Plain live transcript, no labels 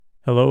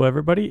Hello,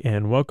 everybody,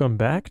 and welcome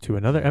back to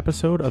another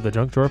episode of the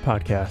Junk Drawer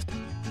Podcast.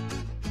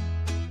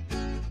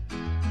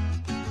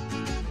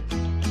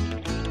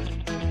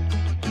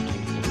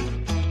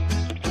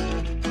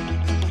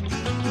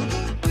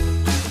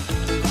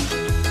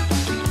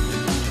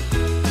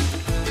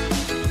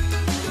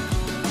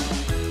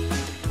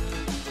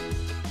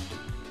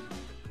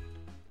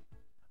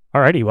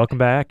 Alrighty, welcome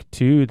back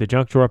to the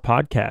Junk Drawer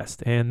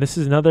Podcast, and this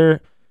is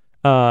another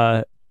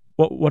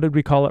what did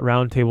we call it?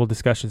 Roundtable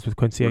discussions with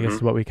Quincy. I guess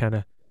is what we kind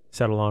of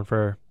settled on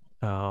for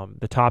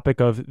the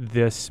topic of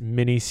this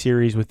mini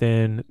series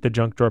within the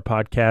Junk Drawer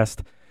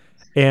Podcast.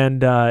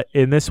 And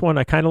in this one,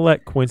 I kind of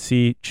let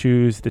Quincy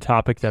choose the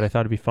topic that I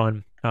thought would be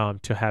fun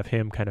to have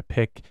him kind of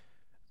pick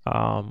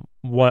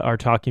what our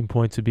talking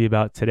points would be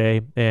about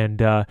today.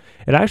 And it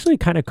actually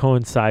kind of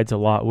coincides a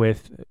lot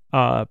with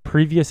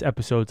previous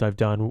episodes I've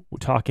done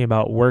talking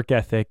about work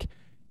ethic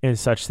and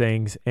such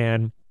things.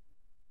 And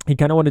he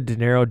kind of wanted to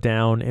narrow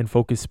down and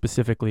focus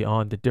specifically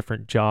on the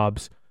different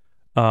jobs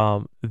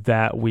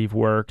that we've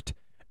worked,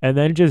 and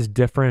then just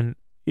different,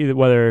 either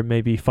whether it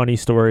may be funny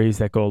stories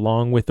that go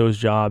along with those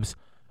jobs,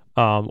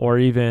 or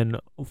even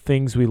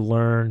things we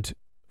learned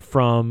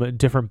from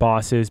different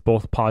bosses,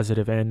 both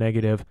positive and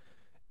negative,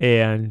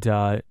 and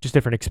just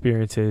different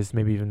experiences,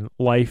 maybe even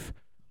life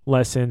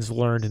lessons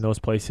learned in those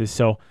places.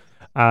 So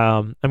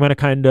I'm going to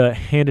kind of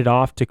hand it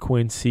off to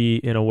Quincy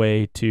in a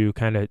way to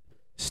kind of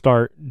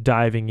start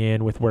diving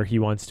in with where he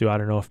wants to. I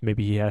don't know if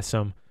maybe he has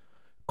some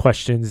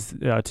questions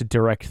to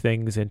direct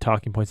things and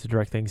talking points to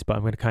direct things, but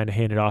I'm going to kind of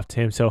hand it off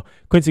to him. So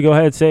Quincy, go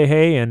ahead, say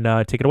hey, and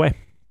take it away.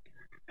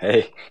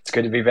 Hey, it's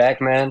good to be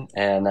back, man.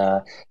 And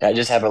I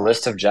just have a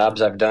list of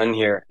jobs I've done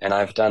here, and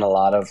I've done a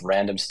lot of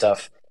random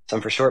stuff,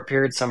 some for short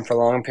periods, some for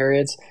long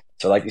periods.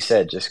 So like you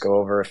said, just go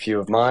over a few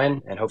of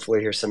mine and hopefully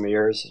hear some of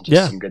yours,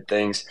 just some good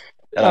things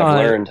that I've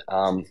learned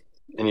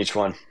in each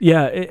one.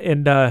 Yeah,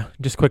 and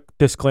just quick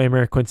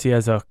disclaimer, Quincy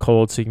has a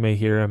cold, so you may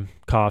hear him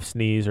cough,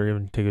 sneeze, or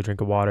even take a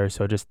drink of water.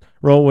 So just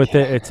roll with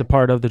it. It's a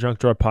part of the Junk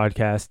Drawer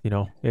Podcast. You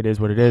know, it is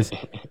what it is.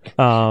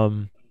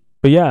 But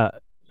yeah,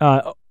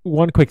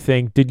 one quick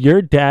thing. Did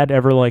your dad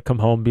ever like come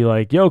home and be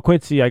like, yo,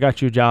 Quincy, I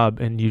got you a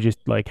job, and you just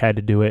like had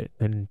to do it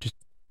and just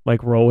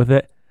like roll with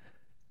it?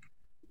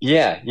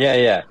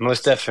 Yeah,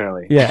 most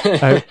definitely. Yeah,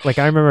 I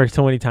remember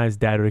so many times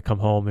dad would come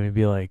home and he'd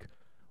be like,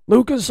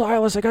 Luke and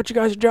Silas, I got you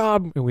guys a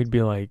job. And we'd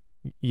be like,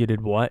 you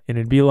did what? And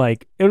it'd be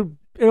like, it'd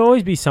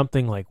always be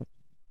something like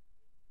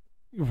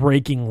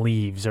raking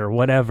leaves or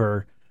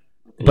whatever.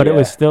 But it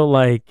was still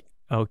like,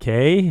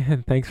 okay,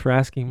 and thanks for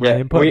asking my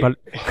input.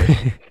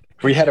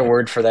 We had a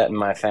word for that in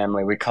my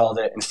family. We called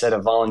it, instead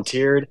of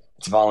volunteered,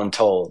 it's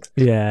voluntold.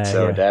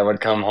 So Dad would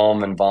come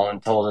home and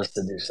voluntold us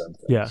to do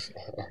something.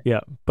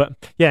 Yeah. But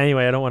yeah,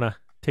 anyway, I don't want to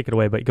take it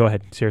away, but go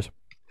ahead. Serious.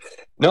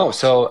 No,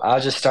 so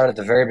I'll just start at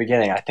the very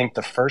beginning. I think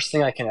the first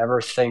thing I can ever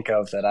think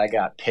of that I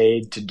got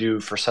paid to do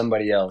for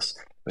somebody else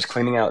was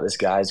cleaning out this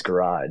guy's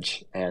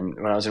garage. And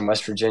when I was in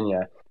West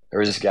Virginia,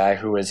 there was this guy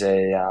who was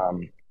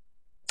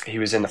he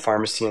was in the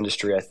pharmacy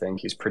industry, I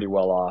think. He was pretty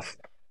well off.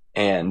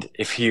 And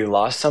if he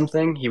lost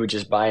something, he would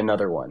just buy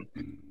another one.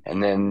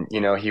 And then,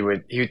 he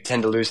would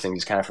tend to lose things.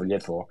 He's kind of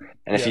forgetful.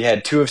 And if he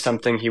had two of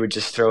something, he would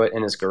just throw it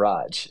in his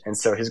garage. And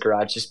so his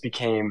garage just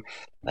became,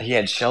 he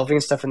had shelving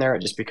and stuff in there.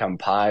 It just become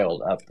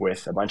piled up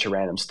with a bunch of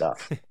random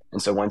stuff.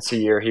 And so once a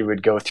year he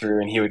would go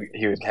through and he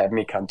would have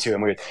me come to,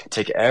 and we would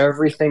take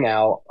everything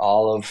out,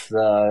 all of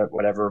the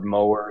whatever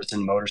mowers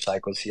and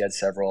motorcycles. He had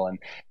several,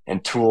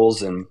 and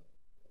tools. And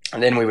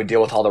then we would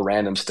deal with all the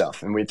random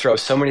stuff, and we'd throw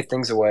so many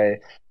things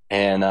away.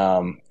 And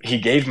he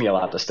gave me a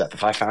lot of stuff.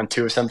 If I found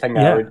two of something,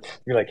 I would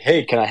be like,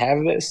 "Hey, can I have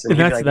this?" And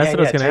that's what I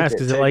was going to ask.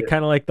 Is it like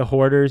kind of like the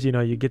hoarders?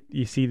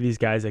 You see these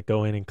guys that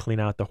go in and clean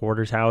out the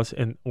hoarder's house,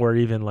 or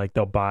even like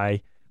they'll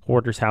buy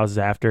hoarders' houses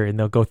after, and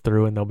they'll go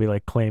through and they'll be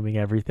like claiming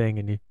everything,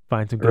 and you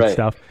find some good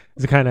stuff.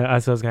 It's kind of,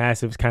 as I was going to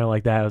ask, it was kind of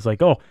like that. I was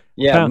like, "Oh,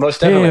 yeah, most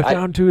definitely. Hey, I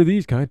found two of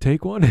these. Can I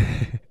take one?"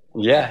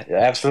 Yeah,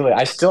 absolutely.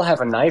 I still have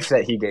a knife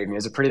that he gave me. It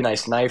was a pretty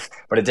nice knife,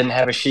 but it didn't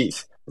have a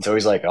sheath. And so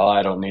he's like, "Oh,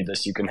 I don't need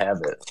this. You can have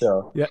it."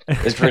 So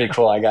it's pretty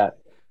cool. I got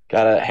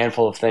a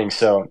handful of things.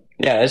 So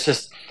yeah, it's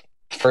just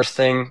first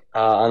thing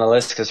on the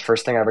list, because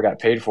first thing I ever got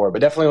paid for. But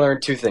definitely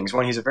learned two things.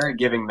 One, he's a very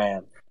giving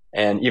man.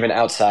 And even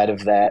outside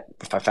of that,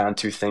 if I found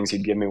two things,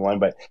 he'd give me one.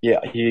 But yeah,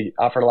 he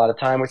offered a lot of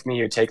time with me.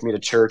 He would take me to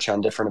church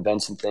on different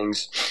events and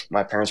things.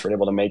 My parents were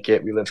able to make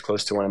it. We lived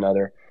close to one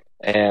another.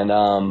 And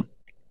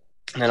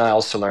then I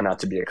also learned how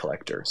to be a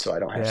collector. So I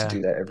don't have to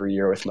do that every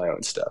year with my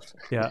own stuff.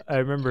 Yeah, I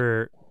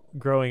remember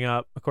growing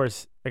up, of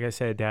course, like I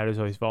said, Dad was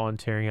always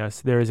volunteering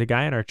us. There was a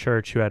guy in our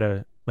church who had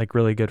a like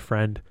really good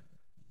friend,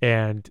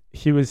 and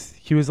he was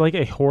like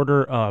a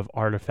hoarder of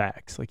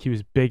artifacts. Like he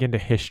was big into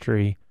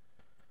history,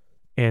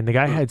 and the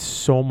guy had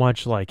so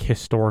much like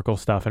historical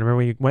stuff. And I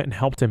remember we went and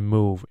helped him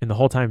move, and the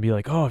whole time be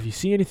like, "Oh, if you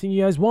see anything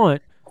you guys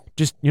want,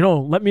 just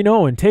let me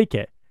know and take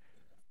it."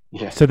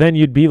 Yeah. So then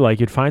you'd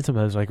find something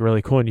that was like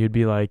really cool, and you'd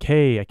be like,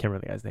 "Hey, I can't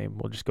remember the guy's name.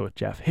 We'll just go with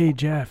Jeff. Hey,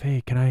 Jeff.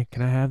 Hey, can I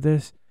have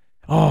this?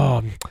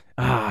 Oh,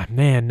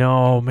 Man,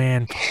 no,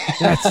 man,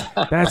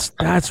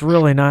 that's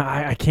really not.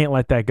 I can't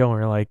let that go.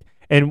 And we're like,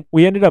 and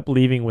we ended up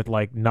leaving with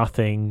like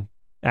nothing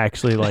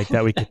actually like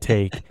that we could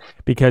take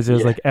because it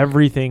was Yeah, like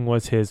everything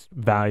was his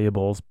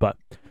valuables. But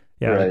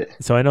yeah, right.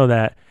 so I know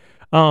that.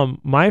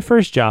 My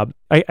first job,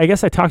 I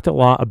guess I talked a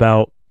lot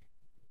about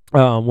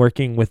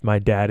working with my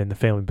dad in the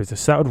family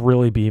business. So that would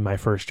really be my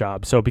first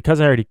job. So because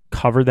I already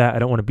covered that, I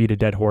don't want to beat a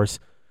dead horse.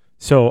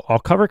 So I'll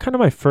cover kind of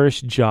my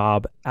first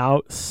job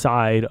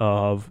outside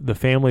of the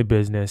family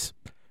business,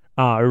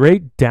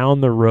 right down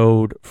the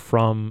road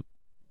from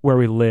where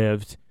we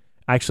lived.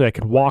 Actually, I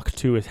could walk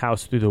to his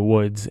house through the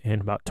woods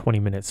in about 20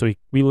 minutes. So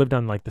we lived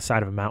on like the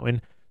side of a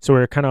mountain. So we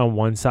were kind of on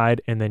one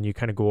side, and then you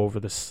kind of go over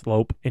the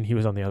slope, and he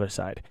was on the other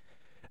side.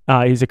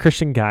 He's a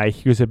Christian guy.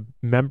 He was a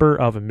member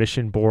of a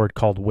mission board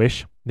called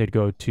Wish. They'd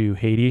go to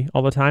Haiti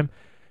all the time.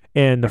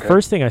 And the Okay.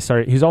 first thing I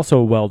started, he's also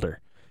a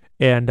welder.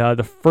 And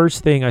the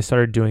first thing I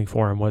started doing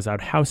for him was I'd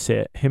house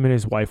sit. Him and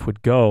his wife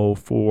would go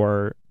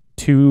for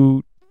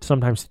 2,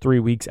 sometimes 3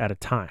 weeks at a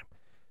time.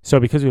 So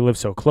because we lived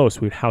so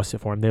close, we'd house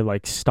sit for him. They'd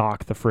like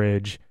stock the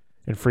fridge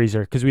and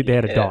freezer because they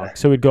had a Yeah. dog.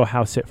 So we'd go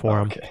house sit for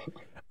him. Okay.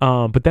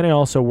 But then I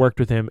also worked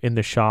with him in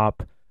the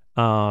shop.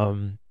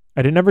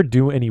 I didn't ever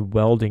do any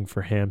welding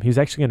for him. He was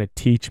actually going to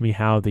teach me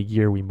how the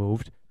year we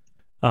moved.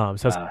 So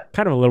it's Uh,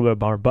 kind of a little bit of a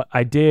bummer, but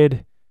I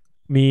did.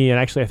 Me and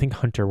actually, I think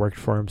Hunter worked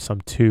for him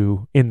some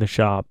too in the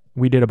shop.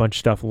 We did a bunch of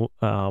stuff,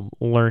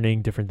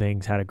 learning different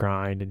things, how to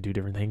grind and do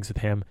different things with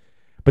him.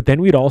 But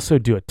then we'd also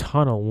do a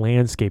ton of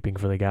landscaping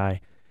for the guy.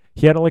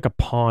 He had like a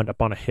pond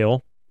up on a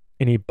hill,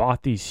 and he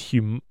bought these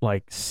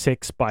like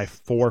 6 by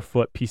 4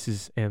 foot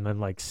pieces and then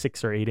like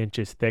 6 or 8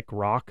 inches thick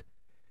rock.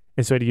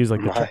 And so I had to use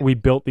like my. we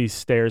built these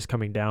stairs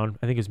coming down.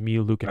 I think it was me,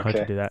 Luke, and Hunter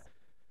Okay. did that.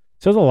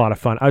 So it was a lot of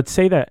fun. I would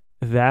say that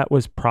that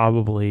was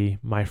probably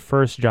my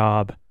first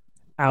job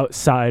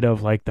outside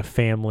of like the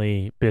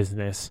family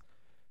business.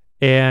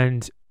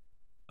 And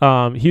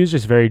he was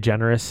just very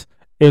generous.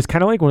 It was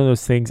kind of like one of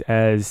those things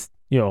as,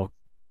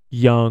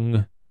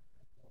 young.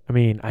 I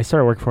mean, I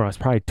started working for him, I was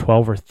probably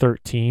 12 or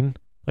 13,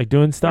 like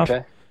doing stuff.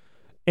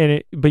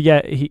 Okay. But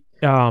yeah,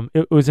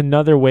 it was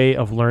another way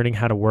of learning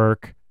how to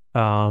work.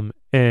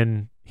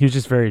 And he was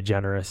just very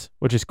generous,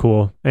 which is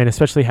cool. And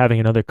especially having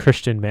another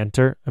Christian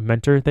a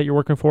mentor that you're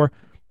working for,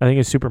 I think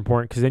is super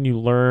important because then you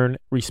learn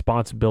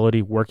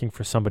responsibility working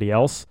for somebody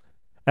else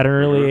at an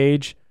early Hmm.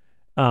 age.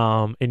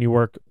 And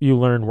you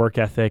learn work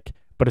ethic,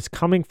 but it's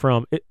coming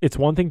from, it's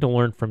one thing to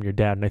learn from your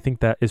dad. And I think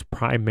that is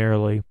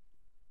primarily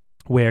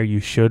where you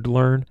should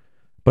learn,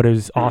 but it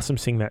was awesome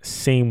seeing that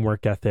same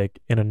work ethic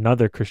in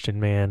another Christian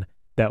man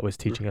that was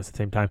teaching us at the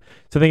same time.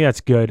 So I think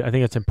that's good. I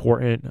think it's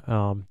important,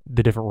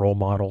 the different role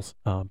models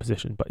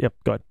position. But yep,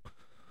 go ahead.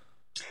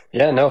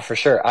 Yeah, no, for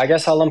sure. I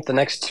guess I'll lump the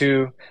next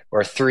two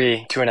or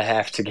three, two and a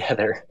half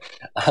together.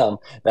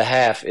 The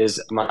half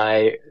is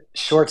my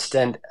short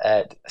stint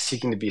at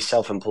seeking to be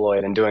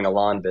self-employed and doing a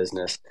lawn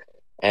business.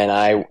 And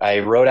I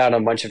wrote out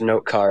on a bunch of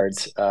note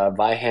cards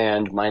by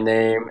hand my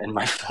name and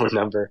my phone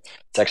number.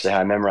 It's actually how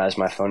I memorized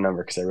my phone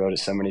number because I wrote it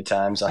so many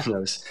times on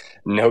those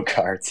note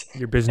cards.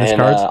 Your business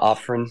And cards.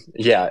 offering,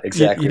 yeah, You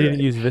exactly didn't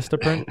right. use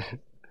Vistaprint?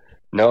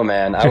 No,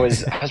 man, I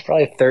was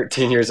probably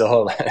 13 years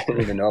old. I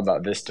didn't even know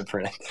about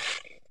Vistaprint.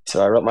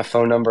 So I wrote my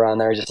phone number on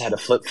there. I just had a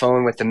flip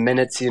phone with the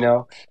minutes,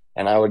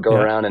 and I would go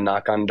Yeah. around and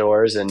knock on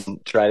doors and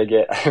try to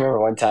get. I remember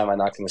one time I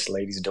knocked on this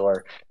lady's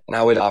door, and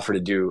I would offer to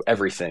do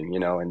everything,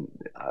 and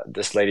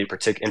this lady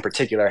in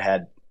particular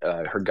had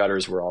her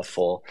gutters were all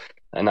full.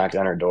 I knocked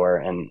on her door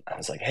and I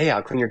was like, "Hey,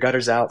 I'll clean your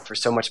gutters out for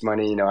so much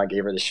money." I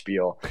gave her the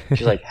spiel.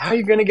 She's like, "How are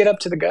you going to get up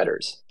to the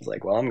gutters?" I was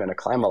like, "Well, I'm going to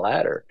climb a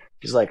ladder."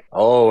 She's like,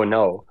 "Oh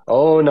no,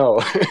 oh no."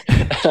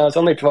 I was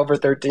only 12 or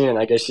 13, and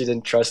I guess she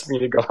didn't trust me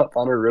to go up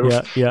on her roof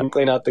Yeah. Yeah. and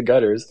clean out the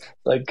gutters.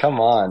 Like, come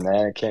on,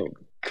 man,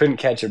 couldn't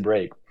catch a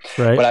break.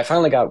 Right. But I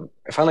finally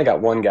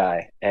got one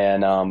guy,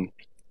 and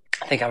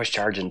I think I was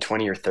charging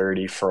 20 or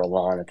 30 for a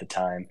lawn at the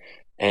time,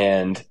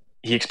 and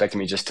he expected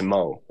me just to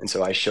mow. And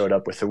so I showed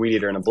up with a weed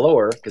eater and a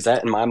blower because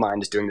that, in my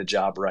mind, is doing the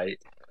job right.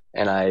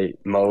 And I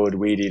mowed,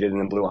 weed eated, and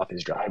then blew off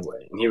his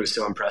driveway. And he was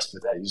so impressed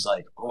with that. He was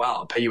like, "Oh, wow,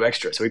 I'll pay you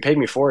extra." So he paid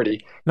me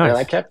 40, and I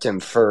Nice. kept him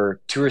for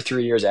 2 or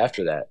 3 years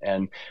after that.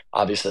 And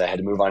obviously, I had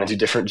to move on and do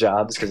different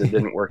jobs because it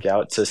didn't work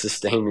out to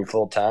sustain me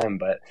full time.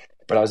 But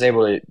I was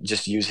able to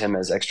just use him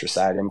as extra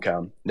side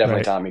income. Definitely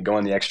Right. taught me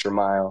going the extra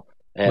mile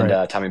and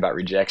Right. taught me about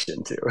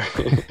rejection too.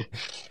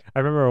 I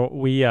remember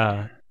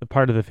the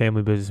part of the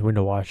family business,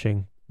 window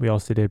washing. We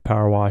also did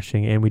power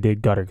washing and we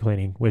did gutter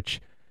cleaning,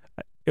 which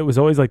it was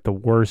always like the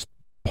worst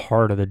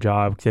part of the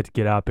job because you had to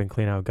get up and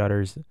clean out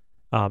gutters.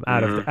 Hmm.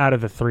 Out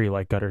of the three,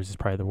 like gutters is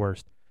probably the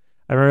worst.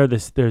 I remember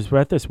we're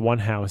at this one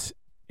house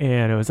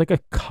and it was like a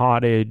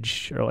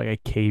cottage or like a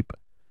cape,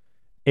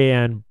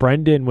 and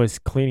Brendan was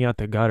cleaning out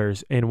the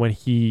gutters, and when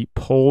he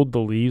pulled the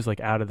leaves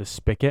like out of the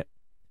spigot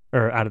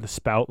or out of the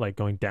spout, like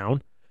going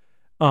down,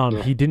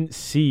 Yeah. he didn't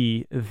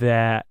see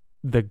that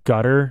the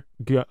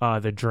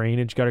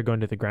drainage gutter going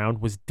to the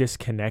ground was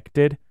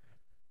disconnected.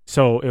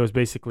 So it was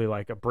basically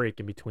like a break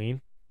in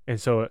between. And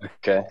so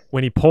Okay.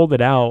 when he pulled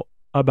it out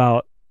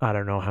about I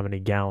don't know how many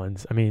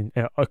gallons. I mean,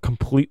 a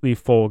completely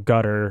full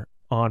gutter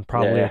on Yeah,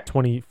 probably a yeah.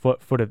 20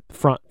 foot of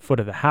front foot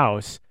of the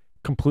house,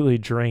 completely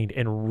drained,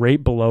 and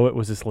right below it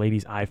was this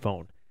lady's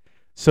iPhone.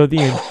 So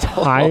the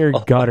entire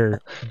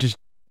gutter just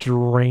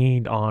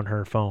drained on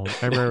her phone.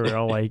 I remember we were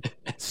all like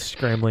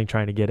scrambling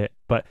trying to get it,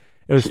 but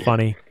it was Yeah,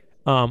 funny.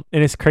 And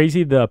it's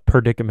crazy the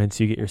predicaments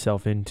you get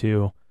yourself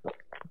into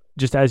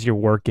just as you're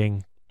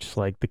working, just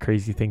like the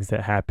crazy things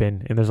that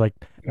happen. And there's like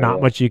oh, not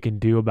yeah. much you can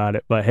do about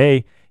it, but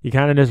hey, you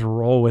kind of just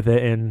roll with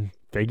it and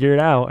figure it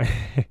out.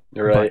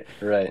 But Right,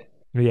 right.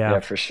 yeah, Yeah,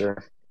 for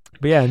sure.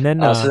 but yeah, and then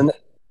So then,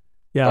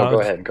 yeah, oh,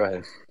 go ahead, go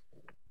ahead.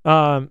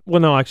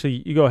 well, no,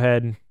 actually, you go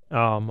ahead.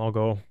 I'll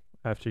go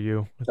after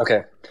you.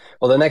 Okay.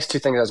 Well, the next two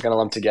things I was going to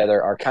lump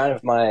together are kind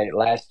of my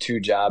last two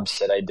jobs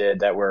that I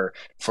did that were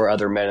for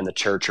other men in the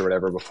church or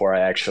whatever before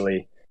I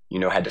actually,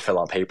 had to fill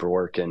out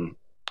paperwork and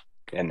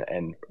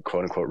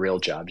quote unquote real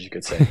jobs, you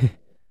could say.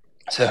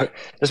 So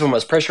this one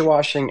was pressure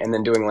washing and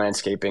then doing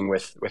landscaping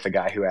with a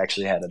guy who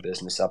actually had a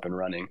business up and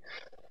running.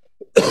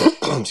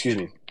 Excuse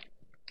me.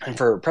 And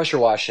for pressure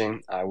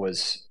washing, I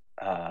was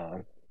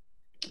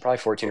probably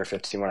 14 or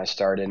 15 when I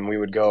started, and we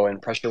would go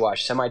and pressure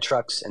wash semi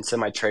trucks and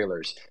semi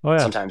trailers, Oh yeah,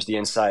 sometimes the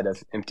inside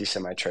of empty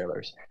semi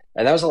trailers.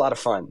 And that was a lot of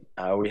fun.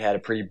 We had a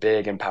pretty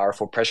big and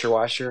powerful pressure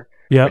washer,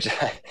 yep. which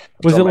I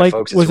told my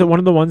folks Was it one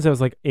of the ones that was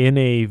like in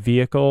a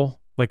vehicle,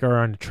 like or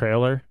on a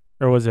trailer,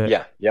 or was it?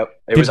 yeah,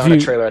 yep. It was Did on a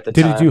you trailer at the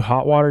did it do time.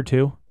 hot water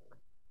too?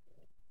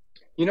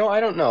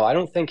 I don't know. I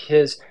don't think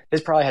his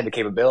probably had the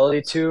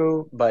capability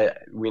to,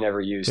 but we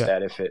never used Yeah.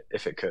 that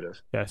if it could have.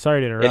 Yeah,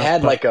 sorry to It interrupt,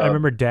 had but like I a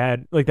remember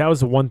Dad, like that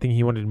was the one thing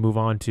he wanted to move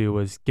on to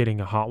was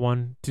getting a hot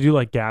one to do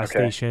like gas okay.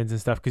 stations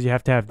and stuff because you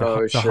have to have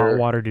Oh, the hot sure.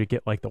 water to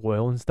get like the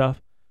oil and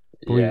stuff.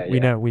 But Yeah,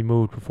 yeah, we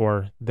moved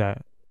before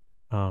that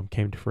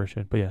came to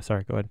fruition. But yeah,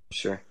 sorry, go ahead.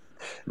 sure.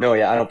 No,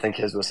 yeah, I don't think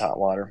his was hot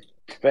water.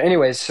 But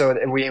anyways, so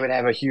we would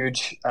have a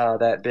huge,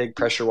 that big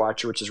pressure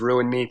washer, which has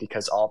ruined me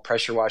because all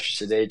pressure washers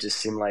today just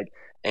seem like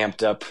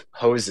amped up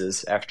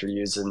hoses after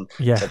using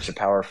Yeah, such a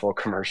powerful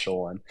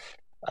commercial one.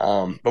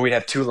 But we'd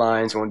have two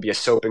lines. One would be a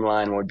soaping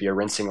line, one would be a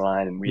rinsing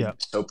line, and yeah,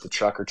 we'd soap the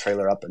truck or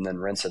trailer up and then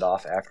rinse it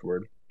off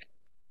afterward.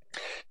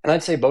 And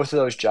I'd say both of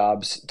those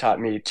jobs taught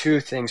me two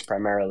things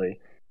primarily.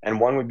 And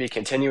one would be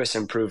continuous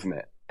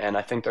improvement. And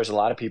I think there's a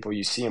lot of people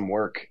you see them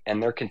work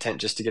and they're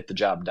content just to get the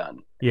job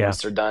done. And yeah,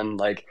 once they're done,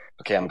 like,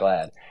 okay, I'm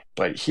glad.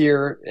 But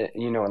here,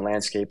 in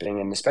landscaping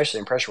and especially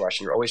in pressure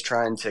washing, you're always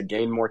trying to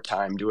gain more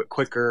time, do it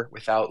quicker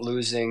without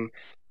losing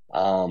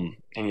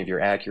any of your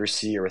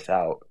accuracy or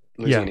without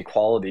losing yeah, any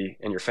quality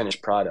in your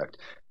finished product.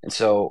 And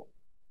so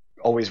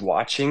always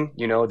watching,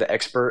 the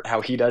expert,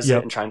 how he does it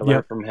yep, and trying to learn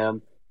yep, from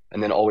him,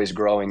 and then always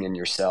growing in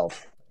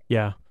yourself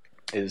yeah,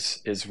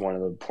 is one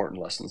of the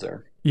important lessons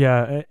there.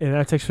 yeah. And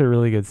that's actually a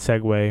really good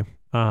segue,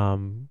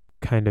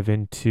 kind of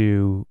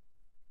into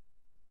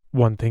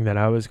one thing that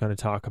I was going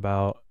to talk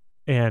about.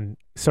 And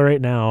so right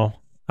now,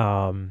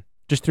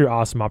 just through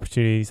awesome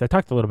opportunities, I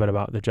talked a little bit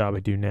about the job I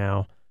do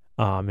now,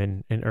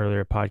 in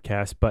earlier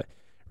podcasts, but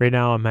right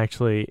now I'm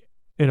actually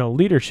in a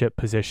leadership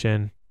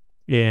position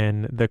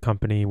in the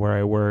company where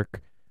I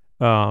work.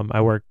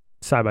 I work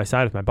side by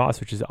side with my boss,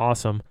 which is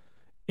awesome.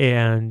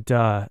 And,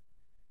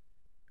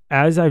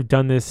 as I've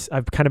done this,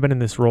 I've kind of been in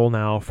this role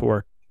now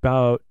for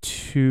about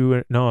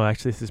no,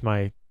 actually this is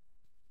my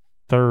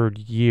third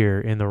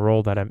year in the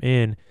role that I'm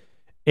in.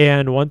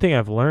 And one thing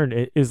I've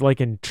learned is like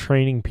in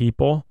training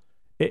people,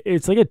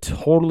 it's like a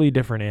totally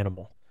different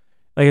animal.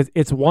 Like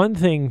it's one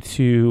thing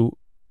to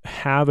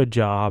have a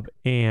job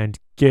and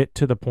get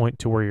to the point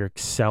to where you're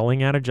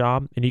excelling at a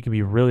job and you can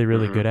be really,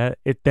 really Mm-hmm. good at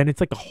it. Then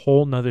it's like a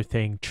whole nother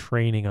thing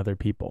training other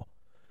people.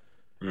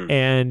 Mm.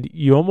 And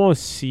you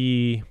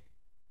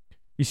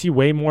see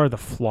way more of the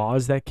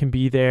flaws that can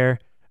be there.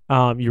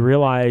 You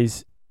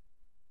realize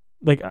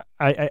like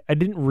I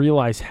didn't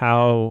realize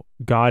how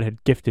God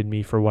had gifted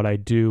me for what I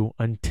do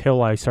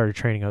until I started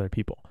training other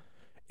people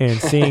and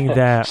seeing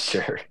that.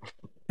 Sure.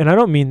 And I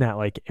don't mean that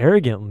like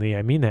arrogantly.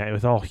 I mean that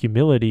with all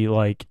humility.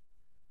 Like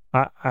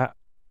I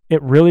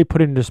it really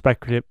put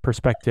into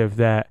perspective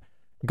that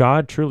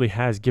God truly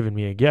has given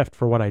me a gift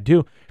for what I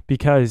do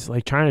because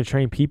like trying to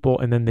train people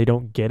and then they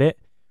don't get it.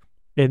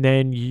 And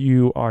then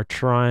you are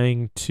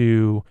trying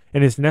to,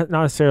 and it's not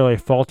necessarily a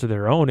fault of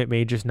their own. It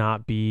may just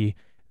not be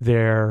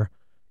their,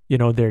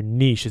 their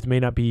niche. It may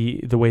not be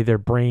the way their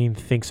brain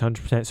thinks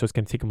 100%. So it's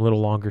going to take them a little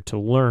longer to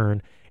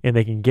learn and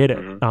they can get it.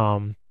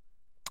 Mm-hmm.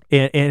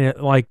 And it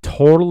like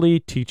totally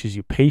teaches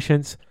you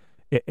patience.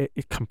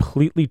 It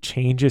completely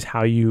changes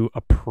how you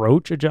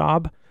approach a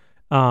job.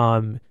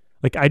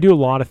 Like I do a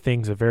lot of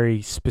things a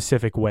very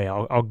specific way.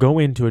 I'll go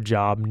into a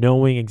job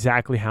knowing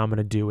exactly how I'm going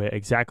to do it,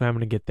 exactly how I'm going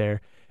to get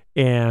there.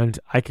 And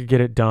I could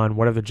get it done,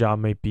 whatever the job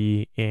might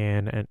be,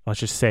 in, and let's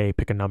just say,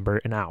 pick a number,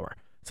 an hour.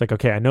 It's like,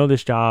 okay, I know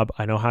this job.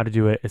 I know how to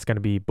do it. It's going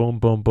to be boom,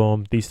 boom,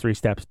 boom, these 3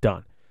 steps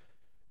done.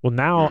 Well,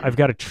 now Mm-hmm. I've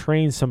got to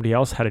train somebody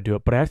else how to do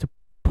it, but I have to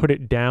put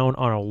it down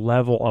on a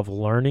level of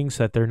learning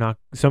so that they're not,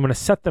 so I'm going to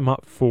set them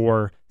up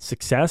for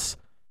success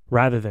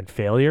rather than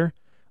failure.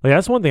 Like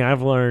that's one thing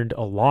I've learned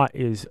a lot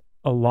is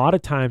a lot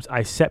of times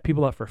I set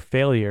people up for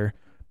failure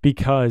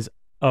because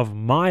of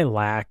my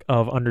lack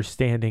of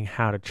understanding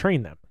how to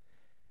train them.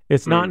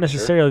 It's not Sure.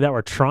 necessarily that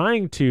we're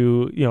trying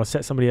to,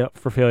 set somebody up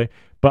for failure,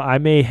 but I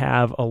may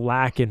have a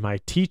lack in my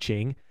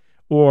teaching,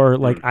 or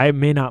like Mm, I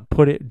may not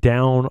put it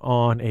down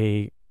on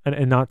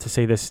and not to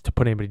say this to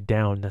put anybody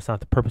down. That's not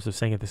the purpose of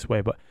saying it this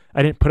way, but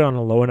I didn't put it on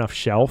a low enough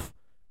shelf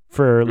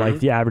for like hmm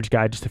the average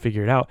guy just to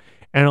figure it out.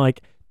 And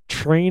like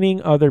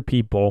training other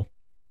people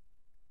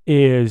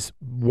is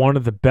one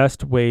of the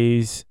best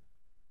ways.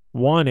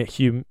 One, it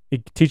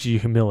teaches you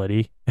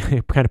humility,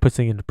 it kind of puts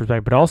things into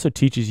perspective, but also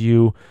teaches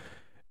you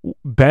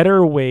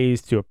better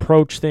ways to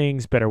approach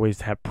things, better ways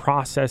to have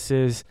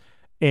processes.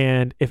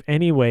 And if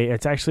any way,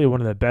 it's actually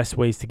one of the best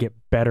ways to get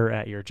better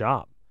at your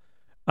job.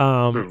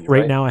 Right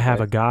Right. now, I have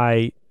Right. a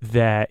guy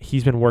that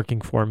he's been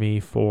working for me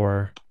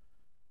for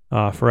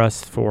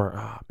us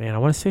for, man, I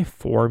want to say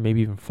 4,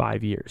 maybe even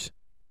 5 years.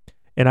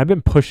 And I've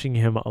been pushing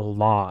him a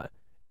lot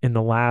in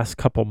the last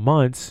couple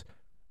months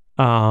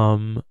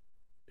um,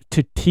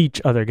 to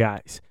teach other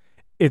guys.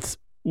 It's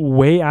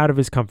way out of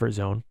his comfort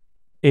zone.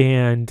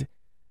 And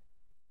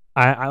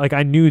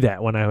I knew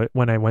that when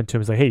I went to him,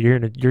 I was like, hey, you're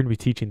gonna be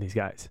teaching these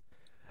guys.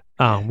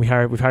 Yeah. We've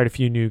hired a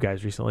few new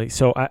guys recently,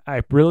 so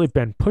I've really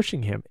been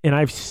pushing him, and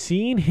I've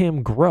seen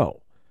him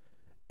grow.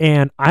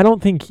 And I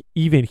don't think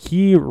even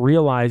he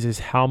realizes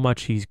how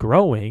much he's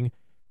growing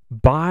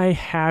by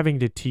having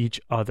to teach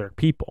other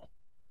people.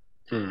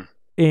 Hmm.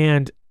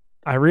 And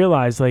I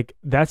realized like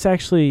that's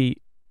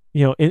actually,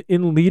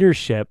 in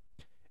leadership,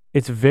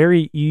 it's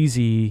very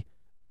easy,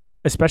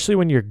 especially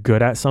when you're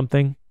good at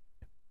something,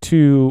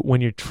 to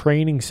when you're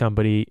training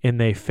somebody and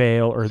they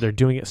fail or they're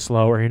doing it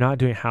slow or you're not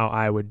doing it how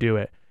I would do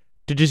it,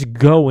 to just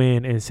go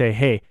in and say,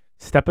 hey,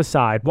 step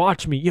aside,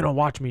 watch me,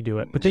 watch me do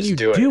it. But then Just you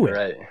do it. do it.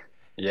 Right.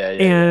 Yeah. Yeah.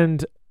 Yeah.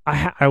 And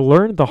I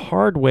learned the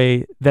hard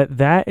way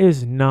that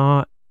is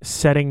not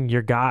setting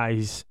your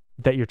guys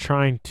that you're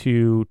trying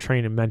to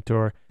train and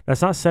mentor.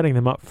 That's not setting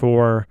them up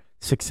for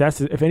success.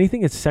 If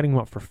anything, it's setting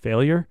them up for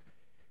failure,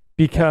 Yeah.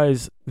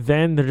 because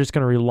then they're just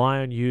going to rely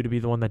on you to be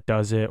the one that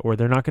does it, or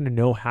they're not going to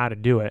know how to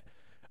do it.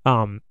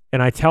 And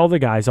I tell the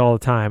guys all the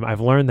time,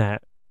 I've learned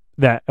that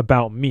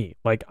about me.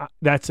 Like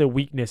that's a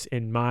weakness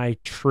in my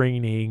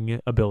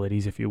training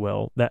abilities, if you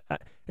will. That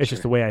it's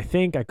just Sure. the way I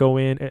think. I go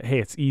in, hey,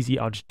 it's easy.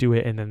 I'll just do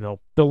it, and then they'll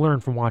learn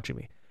from watching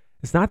me.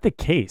 It's not the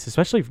case,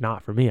 especially if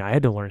not for me. I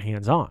had to learn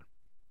hands on.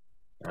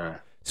 Uh,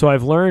 So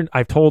I've learned.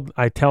 I tell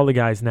the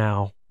guys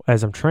now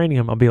as I'm training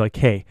them, I'll be like,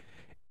 hey,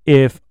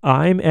 if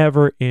I'm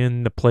ever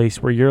in the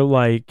place where you're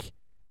like,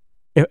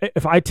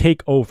 if I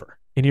take over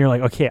and you're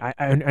like, okay, I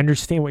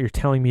understand what you're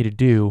telling me to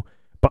do,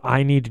 but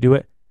I need to do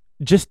it,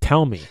 just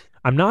tell me.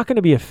 I'm not going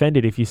to be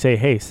offended if you say,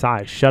 hey,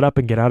 Sai, shut up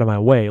and get out of my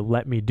way.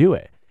 Let me do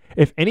it.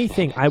 If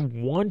anything, I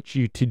want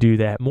you to do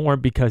that more,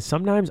 because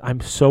sometimes I'm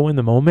so in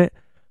the moment,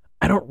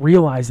 I don't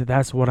realize that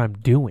that's what I'm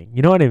doing.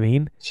 You know what I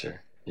mean?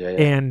 sure. Yeah. Yeah.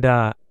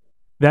 And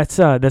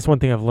that's one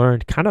thing I've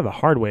learned kind of the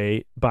hard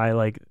way by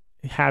like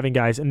having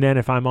guys. And then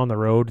if I'm on the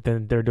road,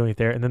 then they're doing it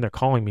there, and then they're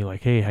calling me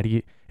like, hey, how do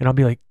you? And I'll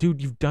be like,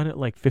 dude, you've done it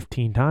like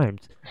 15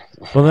 times.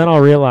 Well, then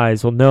I'll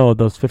realize, well, no,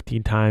 those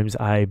 15 times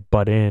I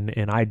butt in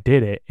and I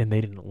did it and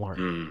they didn't learn.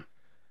 Mm,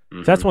 So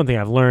hmm that's one thing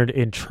I've learned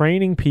in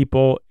training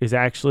people is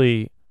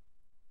actually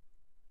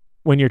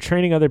when you're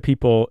training other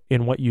people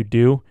in what you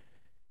do,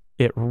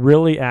 it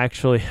really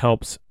actually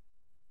helps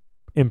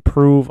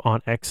improve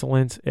on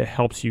excellence. It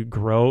helps you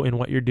grow in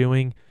what you're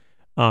doing,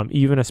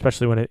 even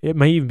especially when it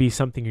may even be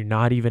something you're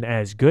not even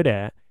as good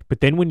at.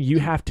 But then when you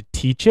have to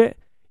teach it,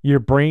 your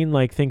brain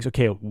like thinks,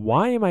 okay,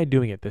 why am I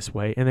doing it this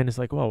way? And then it's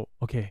like, well,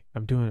 okay,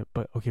 I'm doing it,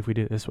 but okay, if we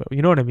did it this way,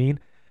 you know what I mean?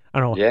 I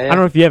don't know. Yeah. I don't Yeah.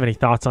 know if you have any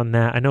thoughts on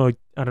that. I don't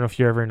know if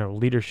you're ever in a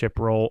leadership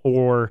role,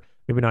 or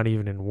maybe not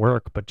even in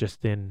work, but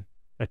just in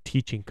a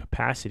teaching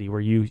capacity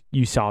where you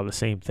saw the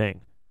same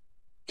thing.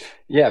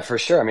 Yeah, for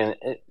sure. I mean,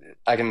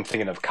 I can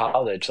think of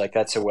college. Like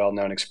that's a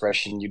well-known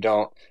expression. I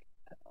don't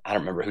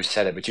remember who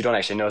said it, but you don't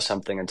actually know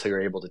something until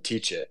you're able to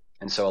teach it.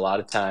 And so a lot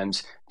of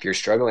times, if you're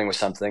struggling with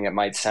something, it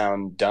might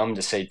sound dumb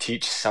to say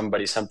teach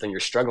somebody something you're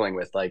struggling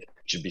with. Like, it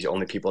should be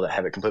only people that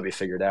have it completely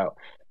figured out.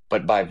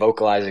 But by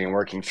vocalizing and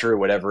working through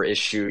whatever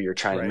issue you're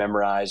trying to Right.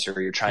 memorize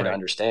or you're trying to Right.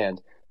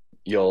 understand,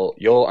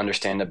 you'll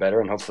understand it better,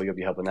 and hopefully you'll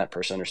be helping that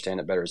person understand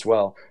it better as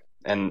well.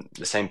 And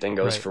the same thing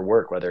goes Right. for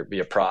work, whether it be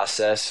a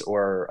process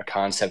or a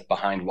concept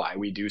behind why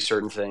we do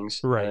certain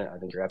things. Right. I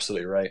think you're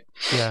absolutely right.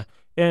 Yeah.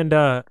 And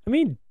I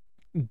mean,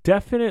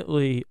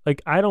 definitely,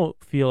 like, I don't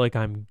feel like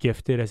I'm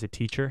gifted as a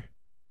teacher,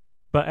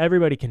 but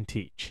everybody can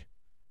teach.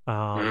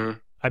 hmm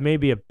I may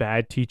be a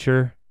bad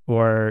teacher,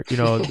 or,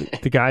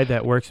 the guy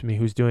that works with me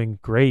who's doing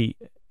great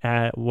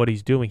at what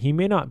he's doing, he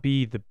may not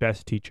be the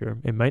best teacher.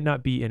 It might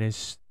not be in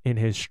his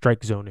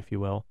strike zone, if you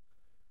will,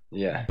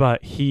 Yeah,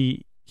 but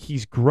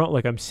he's grown.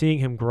 Like, I'm seeing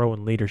him grow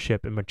in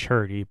leadership and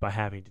maturity by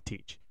having to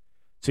teach.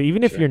 So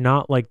even if you're sure.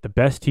 not like the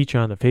best teacher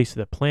on the face of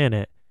the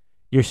planet,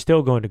 you're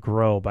still going to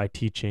grow by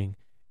teaching.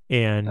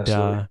 And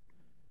Absolutely.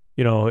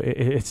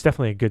 it's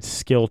definitely a good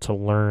skill to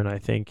learn, I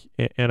think,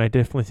 and I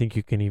definitely think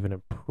you can even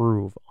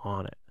improve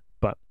on it.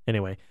 But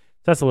anyway,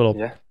 that's a little,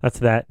 Yeah. that's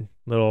that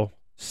little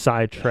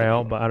side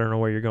trail, but I don't know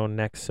where you're going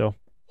next. So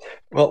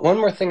Well, one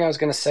more thing I was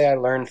going to say I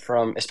learned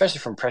from, especially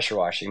from pressure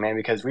washing, man,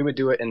 because we would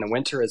do it in the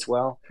winter as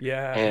well.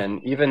 yeah,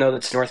 And even though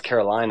it's North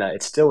Carolina,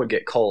 it still would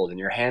get cold and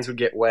your hands would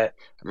get wet.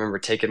 I remember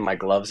taking my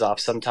gloves off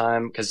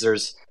sometime because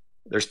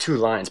there's two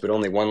lines, but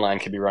only one line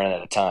can be running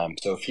at a time.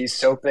 So if he's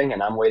soaping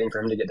and I'm waiting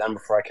for him to get done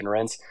before I can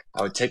rinse,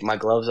 I would take my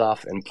gloves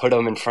off and put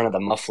them in front of the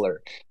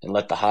muffler and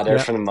let the hot air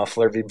yeah, from the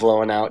muffler be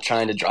blowing out,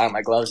 trying to dry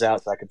my gloves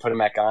out so I could put them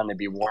back on. They'd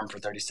be warm for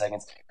 30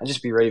 seconds. I'd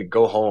just be ready to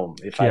go home.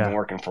 If I'd been yeah,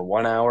 working for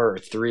 1 hour or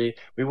three,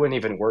 we wouldn't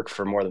even work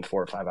for more than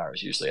 4 or 5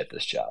 hours usually at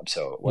this job.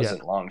 So it yeah,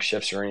 wasn't long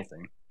shifts or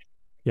anything.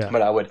 yeah,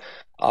 But I would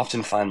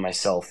often find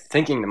myself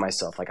thinking to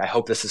myself, like, I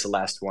hope this is the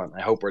last one.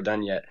 I hope we're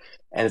done yet.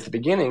 And at the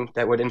beginning,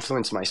 that would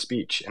influence my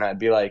speech. And I'd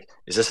be like,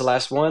 is this the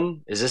last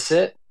one? Is this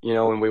it?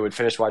 When we would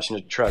finish watching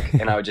the truck.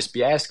 And I would just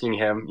be asking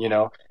him,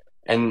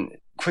 and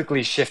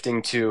quickly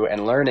shifting to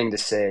and learning to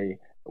say,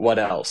 what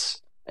else?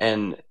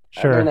 And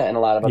I learned sure, that in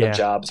a lot of other yeah,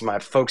 jobs. My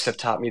folks have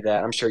taught me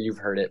that. I'm sure you've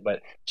heard it,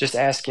 but just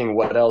asking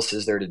what else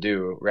is there to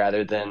do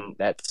rather than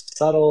that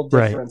subtle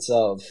right. difference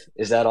of,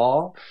 is that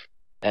all?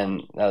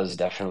 And that was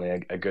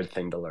definitely a good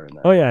thing to learn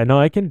Oh there. yeah, no,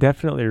 I can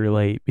definitely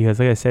relate because,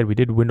 like I said, we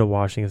did window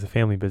washing as a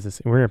family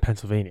business, and we're in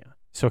Pennsylvania.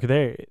 So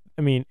there,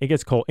 I mean, it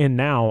gets cold, and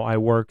now I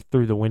work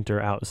through the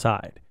winter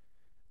outside,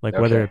 like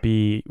whether Okay. it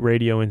be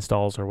radio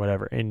installs or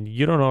whatever. And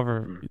you don't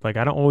ever Mm. like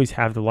I don't always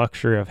have the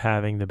luxury of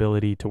having the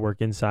ability to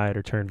work inside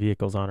or turn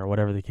vehicles on or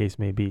whatever the case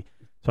may be.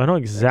 So I know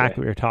Okay.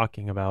 exactly what you're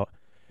talking about.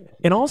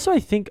 And also, I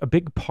think a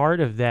big part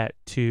of that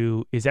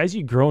too is as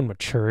you grow in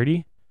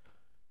maturity.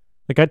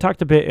 Like I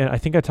talked a bit, and I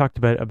think I talked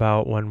a bit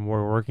about when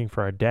we're working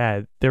for our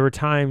dad. There were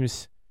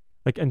times,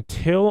 like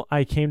until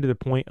I came to the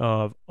point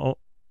of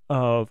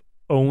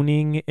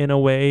owning in a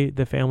way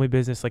the family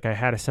business. Like I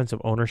had a sense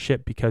of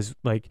ownership because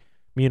like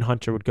me and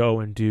Hunter would go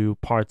and do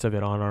parts of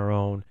it on our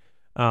own.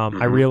 I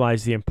Hmm.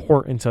 realized the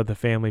importance of the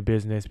family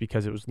business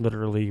because it was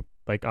literally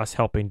like us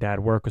helping dad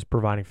work was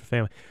providing for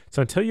family.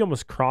 So until you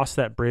almost cross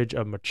that bridge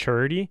of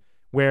maturity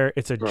where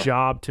it's a Right.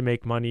 job to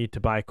make money to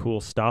buy cool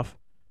stuff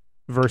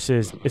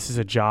versus Mhm. this is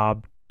a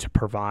job to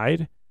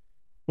provide.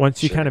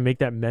 Once you kind Sure. of make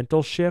that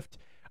mental shift,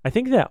 I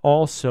think that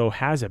also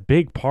has a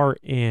big part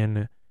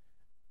in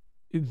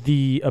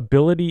the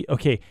ability.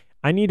 Okay,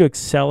 I need to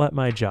excel at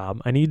my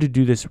job. I need to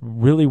do this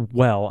really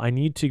well. I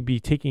need to be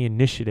taking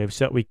initiative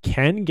so that we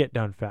can get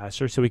done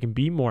faster, so we can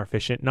be more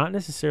efficient, not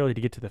necessarily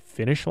to get to the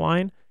finish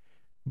line,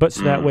 but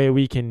so that Mm. way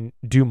we can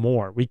do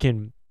more.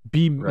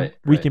 Be Right.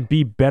 we Right. can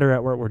be better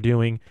at what we're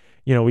doing.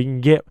 We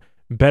can get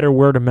better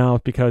word of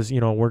mouth because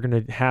we're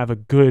going to have a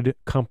good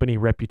company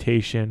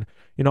reputation.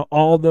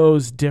 All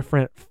those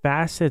different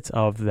facets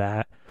of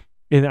that.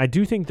 And I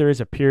do think there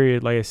is a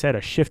period, like I said,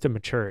 a shift of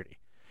maturity.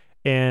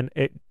 And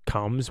it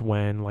comes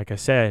when, like I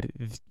said,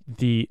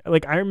 the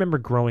like I remember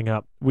growing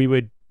up,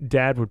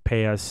 dad would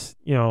pay us,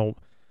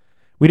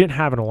 we didn't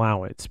have an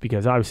allowance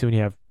because obviously when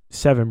you have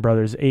seven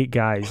brothers, eight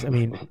guys, I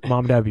mean, mom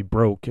and dad would be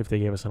broke if they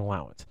gave us an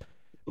allowance.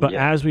 But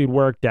Yeah. as we'd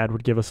work, dad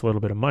would give us a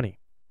little bit of money.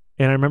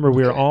 And I remember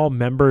we were Okay. all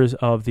members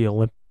of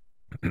the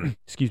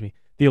excuse me,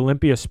 the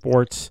Olympia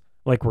Sports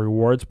like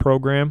rewards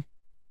program.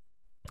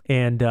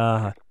 And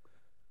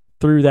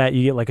through that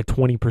you get like a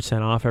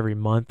 20% off every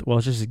month. Well,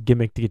 it's just a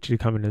gimmick to get you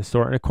to come into the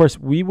store. And of course,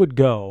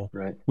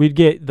 Right. we'd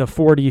get the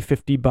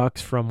 40-50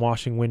 bucks from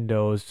washing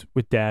windows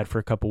with dad for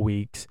a couple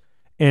weeks,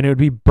 and it would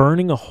be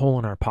burning a hole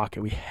in our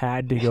pocket. We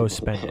had to go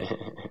spend it.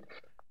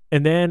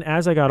 And then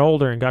as I got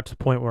older and got to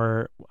the point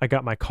where I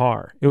got my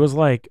car, it was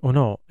like, oh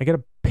no, I got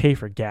to pay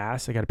for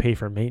gas. I got to pay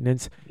for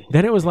maintenance.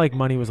 Then it was like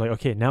money was like,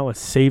 okay, now let's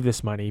save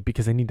this money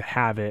because I need to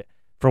have it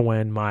for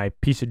when my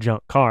piece of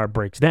junk car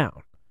breaks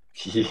down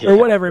or Yeah.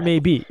 whatever it may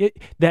Right. be.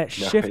 That No.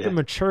 shift of Yeah.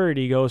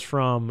 maturity goes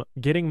from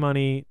getting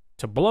money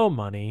to blow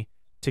money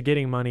to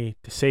getting money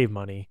to save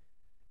money.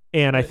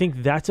 And I Right.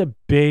 think that's a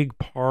big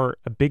part,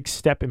 a big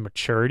step in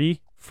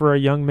maturity for a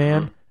young Hmm.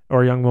 man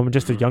or a young woman,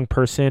 just a Hmm. young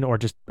person or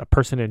just a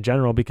person in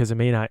general, because it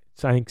may not.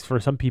 So I think for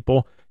some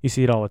people, you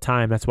see it all the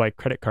time. That's why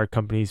credit card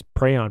companies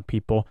prey on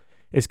people,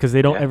 is because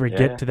they don't Yeah. ever Yeah.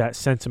 get Yeah. to that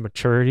sense of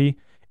maturity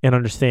and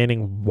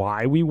understanding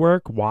why we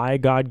work, why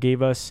God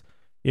gave us,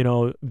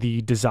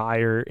 the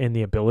desire and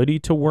the ability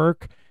to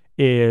work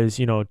is,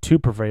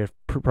 to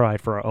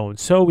provide for our own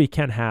so we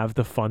can have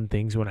the fun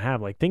things we want to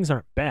have. Like things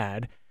aren't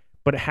bad,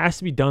 but it has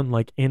to be done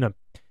it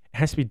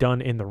has to be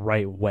done in the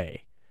right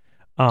way.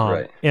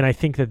 Right. And I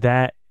think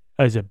that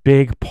is a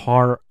big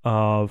part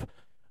of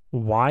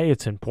why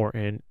it's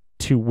important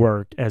to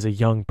work as a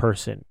young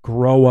person,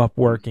 grow up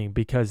Mm. working,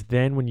 because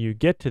then when you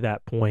get to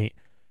that point,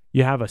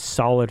 you have a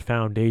solid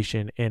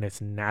foundation and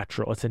it's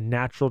natural. It's a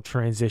natural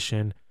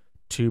transition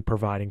to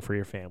providing for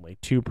your family,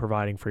 to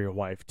providing for your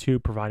wife, to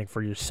providing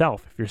for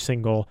yourself if you're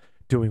single,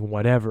 doing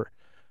whatever.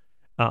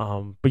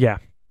 But yeah,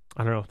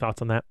 I don't know,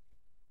 thoughts on that?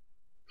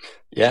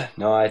 Yeah.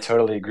 No, I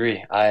totally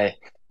agree.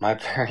 My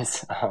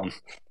parents,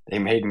 they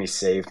made me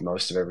save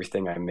most of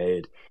everything I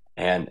made.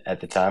 And at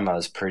the time, I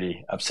was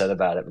pretty upset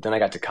about it. But then I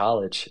got to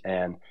college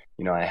and,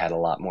 I had a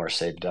lot more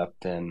saved up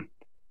than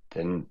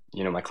than,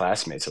 my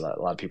classmates. A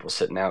lot of people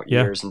sitting out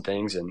Yeah. years and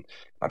things, and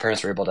my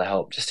parents were able to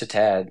help just a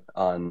tad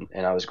and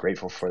I was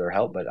grateful for their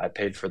help, but I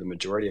paid for the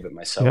majority of it Yeah.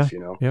 myself.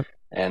 Yep.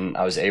 And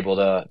I was able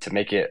to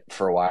make it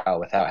for a while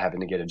without having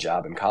to get a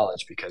job in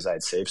college because I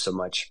had saved so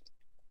much.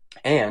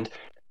 And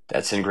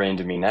that's ingrained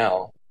in me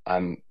now.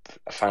 I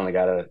finally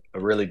got a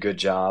really good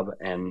job,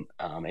 and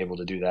I'm able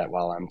to do that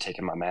while I'm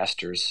taking my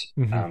master's.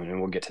 Mm-hmm. And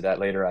we'll get to that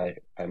later, I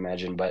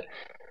imagine. But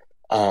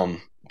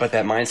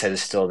that mindset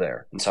is still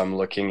there, and so I'm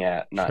looking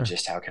at not Sure.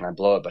 just how can I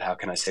blow it, but how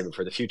can I save it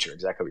for the future.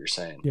 Exactly what you're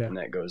saying, Yeah. and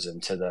that goes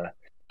into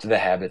the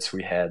habits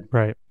we had,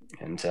 Right.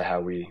 and to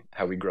how we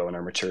grow in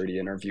our maturity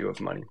and our view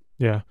of money.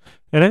 Yeah.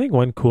 And I think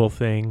one cool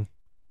thing,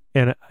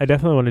 and I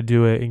definitely want to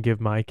do it and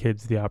give my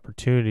kids the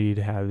opportunity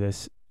to have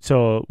this.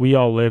 So we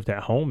all lived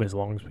at home as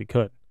long as we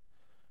could.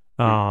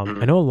 I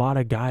Mm-hmm. know a lot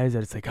of guys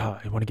that it's like, oh,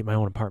 I want to get my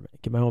own apartment,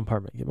 get my own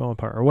apartment, get my own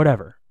apartment, or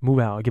whatever, move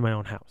out, get my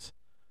own house.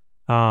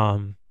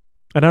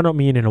 And I don't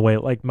mean in a way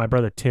like my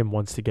brother Tim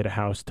wants to get a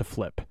house to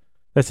flip.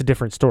 That's a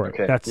different story.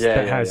 Okay. That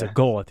Yeah. Yeah. has a Yeah.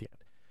 goal at the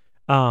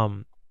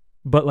end.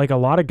 But like a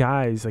lot of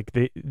guys, like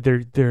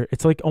they're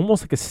it's like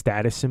almost like a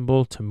status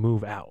symbol to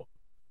move out.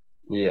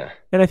 Yeah.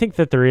 And I think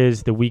that there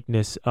is the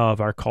weakness of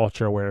our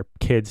culture where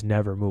kids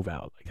never move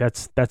out. Like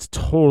that's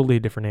totally a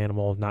different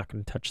animal. Not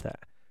going to touch that.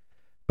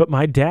 But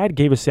my dad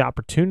gave us the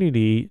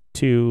opportunity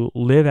to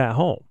live at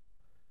home.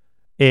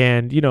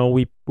 And,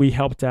 we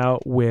helped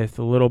out with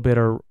a little bit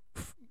of,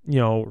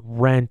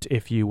 rent,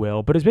 if you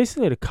will, but it's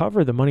basically to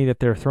cover the money that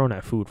they're throwing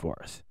at food for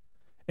us.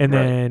 And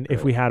Right. then if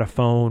Right. we had a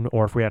phone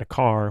or if we had a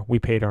car, we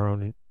paid our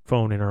own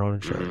phone and our own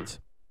insurance.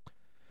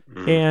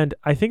 Mm-hmm. And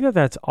I think that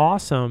that's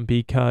awesome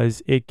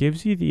because it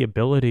gives you the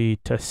ability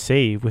to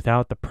save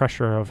without the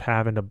pressure of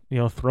having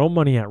to, throw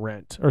money at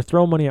rent or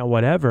throw money at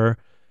whatever.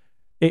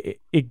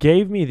 It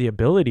gave me the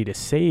ability to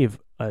save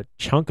a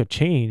chunk of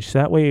change. So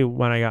that way,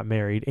 when I got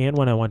married and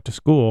when I went to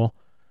school,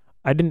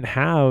 I didn't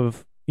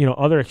have,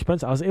 other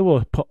expenses. I was able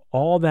to put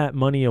all that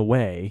money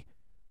away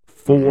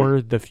for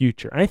the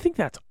future. And I think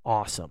that's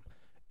awesome.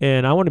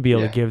 And I want to be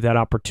able to give that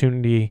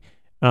opportunity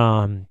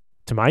to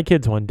my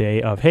kids one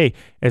day of, hey,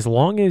 as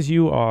long as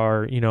you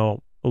are,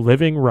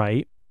 living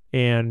right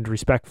and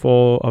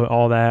respectful of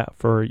all that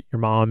for your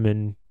mom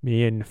and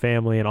me and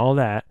family and all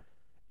that,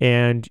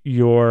 and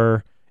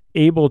you're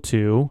able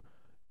to,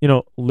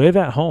 live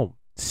at home,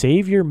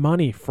 save your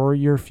money for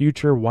your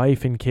future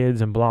wife and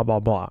kids and blah, blah,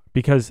 blah,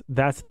 because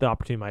that's the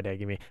opportunity my dad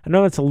gave me. I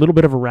know that's a little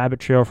bit of a rabbit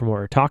trail from what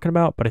we're talking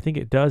about, but I think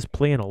it does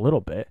play in a little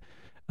bit.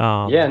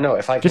 Yeah, no,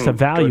 if I just can the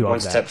value go of one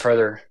that. step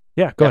further,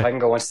 Yeah, go if I ahead. can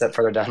go one step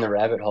further down the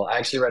rabbit hole, I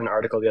actually read an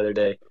article the other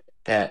day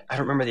that I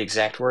don't remember the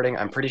exact wording.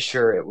 I'm pretty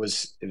sure it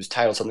was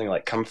titled something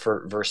like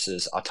comfort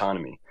versus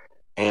autonomy.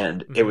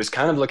 And it was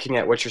kind of looking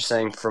at what you're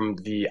saying from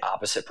the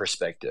opposite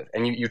perspective.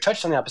 And you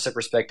touched on the opposite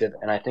perspective,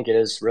 and I think it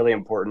is really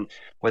important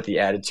what the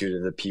attitude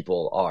of the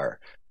people are.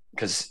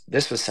 Because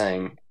this was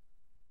saying,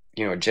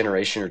 a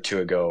generation or two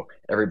ago,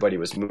 everybody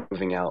was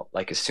moving out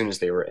like as soon as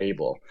they were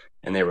able,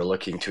 and they were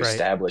looking to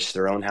establish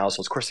their own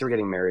households. Of course, they were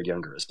getting married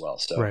younger as well.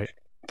 So, Right.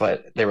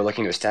 but they were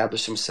looking to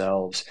establish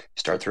themselves,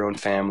 start their own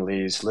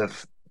families,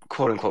 live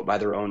quote unquote by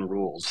their own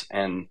rules.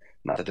 And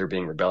not that they're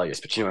being rebellious,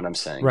 but you know what I'm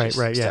saying, Right, just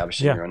right, yeah,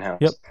 establishing yeah, your own house.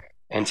 yep.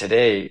 And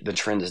today, the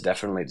trend is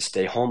definitely to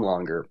stay home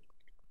longer.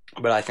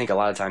 But I think a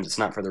lot of times it's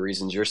not for the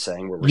reasons you're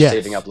saying, where we're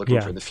saving up,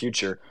 looking for the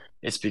future.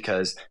 It's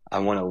because I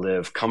want to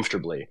live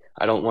comfortably.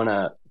 I don't want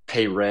to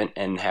pay rent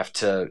and have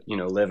to,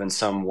 live in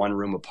some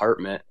one-room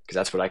apartment because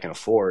that's what I can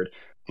afford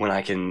when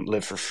I can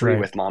live for free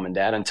with mom and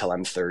dad until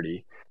I'm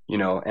 30,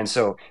 And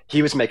so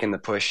he was making the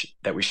push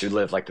that we should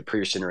live like the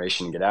previous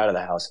generation and get out of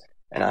the house.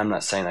 And I'm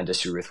not saying I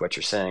disagree with what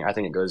you're saying. I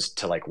think it goes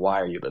to like, why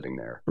are you living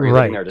there? Are you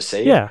living there to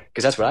save? Yeah.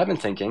 Because that's what I've been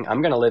thinking.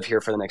 I'm going to live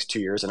here for the next 2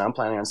 years, and I'm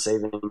planning on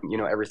saving,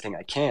 everything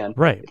I can.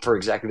 Right. For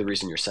exactly the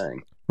reason you're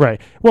saying. Right.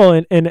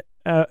 Well, and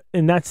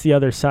that's the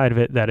other side of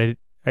it that I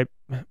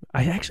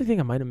actually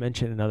think I might have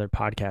mentioned in another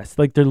podcast.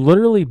 Like they're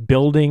literally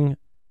building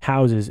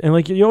houses, and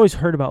like you always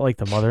heard about like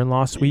the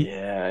mother-in-law suite,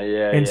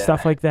 and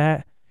stuff like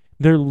that.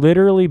 They're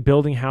literally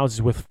building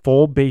houses with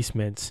full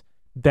basements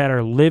that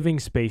are living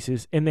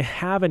spaces, and they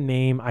have a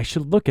name. I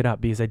should look it up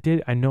because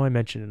I know I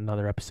mentioned it in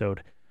another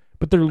episode,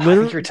 but they're literally.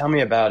 I think you were telling me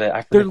about it.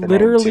 They're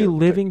literally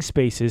living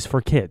spaces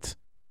for kids,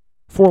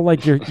 for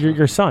like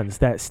your sons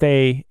that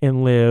stay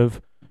and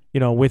live,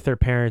 with their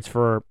parents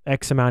for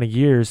X amount of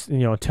years,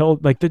 until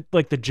like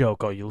the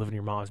joke, oh, you live in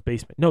your mom's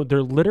basement. No,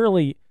 they're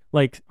literally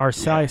like our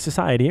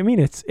society. I mean,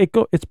 it's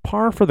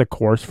par for the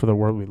course for the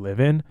world we live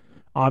in,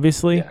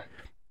 obviously,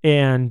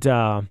 and.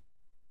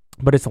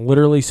 But it's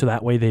literally so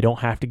that way they don't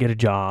have to get a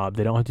job.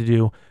 They don't have to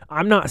do.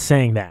 I'm not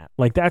saying that.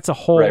 Like that's a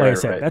whole. Like I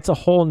said, that's a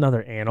whole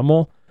nother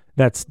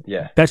that's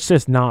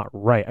just not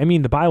right. I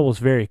mean, the Bible is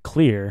very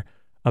clear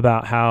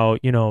about how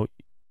the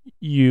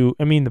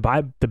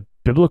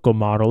biblical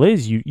model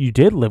is you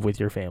did live with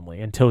your family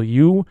until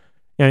you.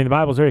 I mean, the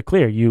Bible is very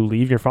clear. You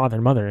leave your father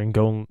and mother and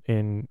go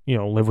and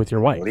live with your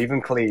wife. Leave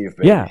and cleave.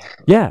 Baby.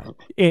 Yeah,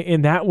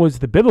 and that was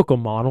the biblical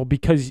model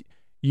because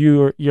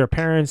your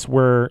parents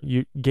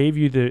gave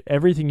you the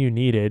everything you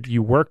needed.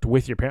 You worked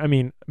with your parents. I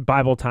mean,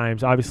 Bible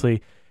times,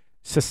 obviously,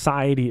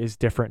 society is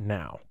different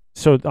now.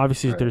 So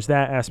obviously Right. there's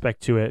that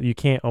aspect to it. You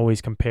can't always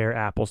compare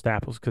apples to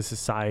apples because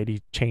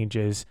society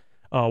changes.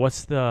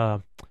 What's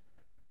the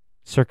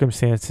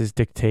circumstances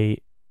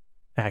dictate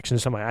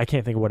actions? Something I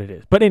can't think of what it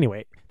is. But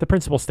anyway, the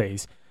principle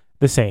stays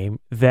the same.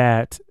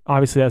 That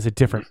obviously that was a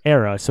different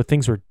era, so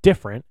things were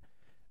different.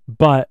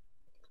 But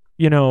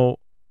you know,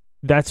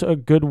 that's a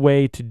good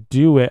way to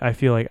do it. I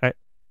feel like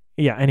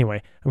yeah,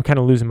 anyway, I'm kind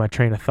of losing my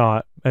train of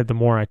thought the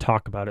more I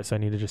talk about it, so I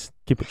need to just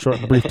keep it short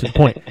and brief to the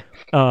point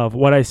of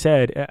what I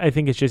said. I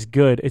think it's just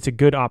good. It's a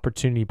good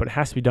opportunity, but it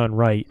has to be done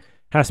right,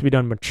 has to be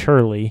done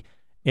maturely,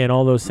 and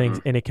all those things,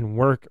 and it can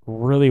work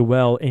really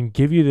well and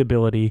give you the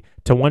ability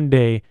to one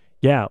day,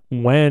 yeah,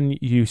 when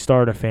you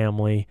start a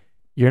family,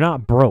 you're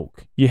not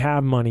broke. You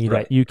have money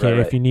Right. that you can, Right.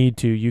 if Right. you need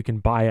to, you can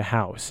buy a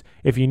house.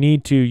 If you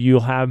need to,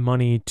 you'll have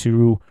money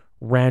to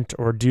rent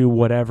or do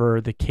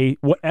whatever the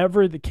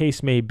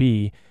case may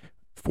be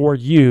for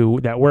you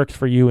that works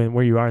for you and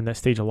where you are in that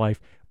stage of life.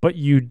 But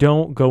you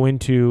don't go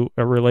into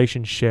a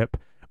relationship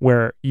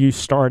where you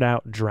start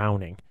out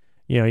drowning.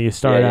 You Yeah.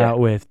 start Yeah. out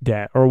with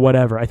debt or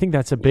whatever. I think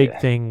that's a big Yeah.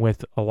 thing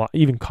with a lot,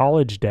 even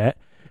college debt.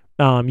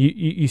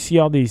 You see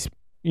all these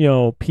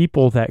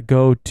people that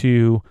go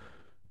to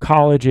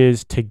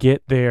colleges to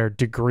get their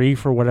degree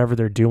for whatever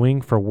they're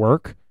doing for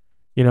work.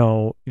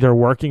 They're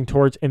working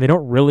towards, and they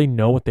don't really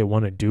know what they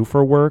want to do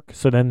for work.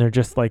 So then they're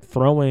just like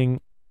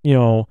throwing,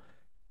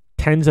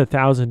 tens of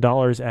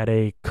 $1,000s at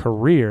a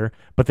career,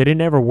 but they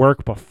didn't ever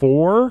work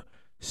before.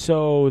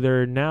 So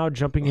they're now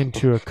jumping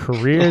into a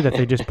career that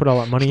they just put all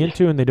that money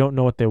into and they don't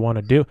know what they want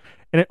to do.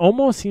 And it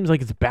almost seems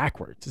like it's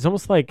backwards. It's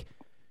almost like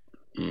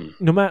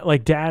no matter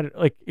like dad,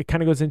 like it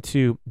kind of goes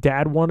into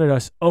dad wanted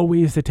us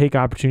always to take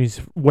opportunities,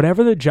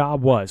 whatever the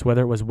job was,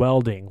 whether it was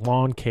welding,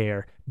 lawn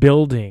care,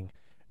 building,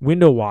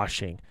 window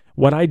washing,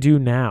 what I do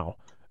now,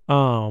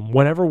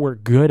 whatever we're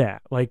good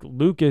at. Like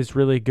Luke did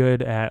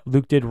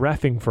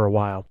reffing for a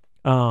while.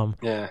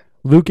 Yeah.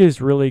 Luke is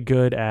really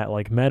good at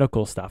like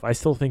medical stuff. I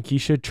still think he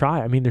should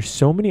try. I mean, there's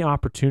so many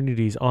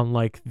opportunities on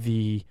like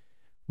the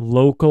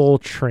local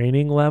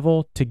training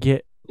level to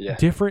get Yeah.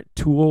 different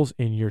tools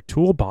in your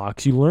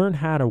toolbox. You learn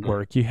how to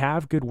work. You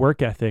have good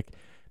work ethic.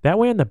 That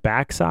way on the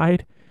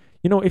backside,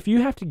 if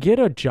you have to get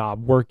a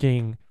job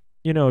working,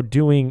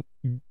 doing,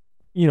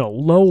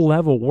 low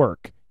level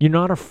work, you're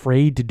not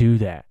afraid to do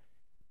that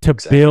to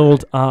Exactly.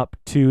 build up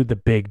to the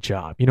big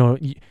job.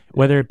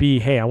 Whether it be,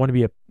 hey, I want to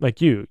be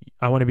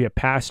I want to be a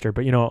pastor,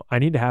 but I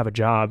need to have a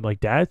job. Like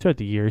dad throughout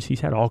the years,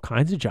 he's had all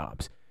kinds of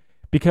jobs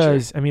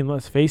because Sure. I mean,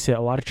 let's face it,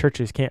 a lot of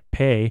churches can't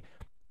pay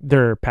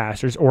their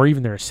pastors or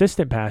even their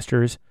assistant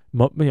pastors,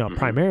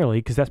 primarily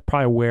because that's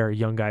probably where a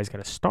young guy's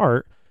going to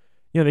start.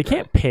 They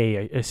can't pay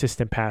an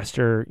assistant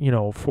pastor,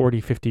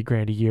 40, 50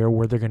 grand a year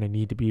where they're going to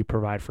need to be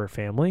provide for a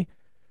family.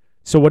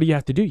 So what do you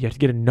have to do? You have to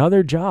get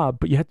another job,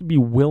 but you have to be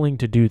willing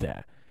to do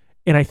that.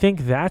 And I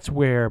think that's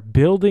where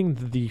building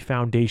the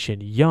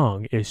foundation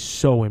young is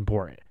so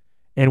important.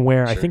 And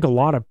where I Sure. think a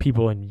lot of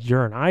people in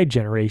your and I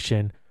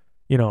generation,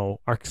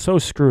 are so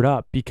screwed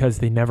up because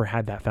they never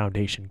had that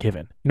foundation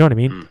given. You know what I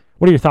mean?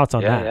 What are your thoughts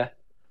on Yeah. that? Yeah.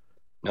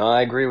 No,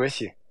 I agree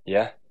with you.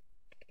 Yeah.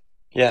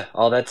 Yeah.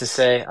 All that to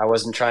say, I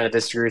wasn't trying to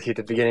disagree with you at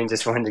the beginning.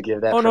 Just wanted to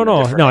give that Oh, no, from a no,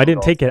 different no, I didn't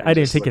angle take it. I and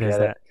didn't just take it look as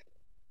at it.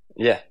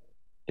 that. Yeah.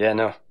 Yeah.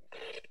 No.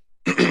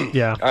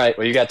 Yeah. All right.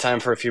 Well, you got time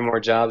for a few more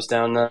jobs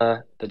down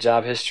the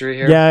job history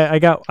here? Yeah,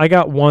 I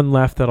got one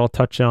left that I'll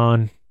touch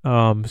on.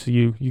 So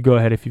you go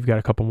ahead if you've got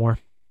a couple more.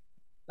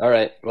 All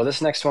right. Well,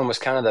 this next one was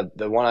kind of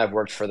the one I've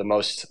worked for the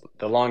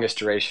longest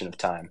duration of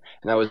time,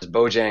 and that was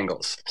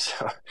Bojangles.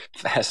 So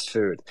fast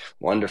food,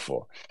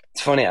 wonderful.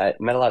 It's funny. I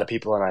met a lot of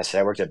people, and I say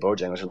I worked at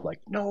Bojangles. They're like,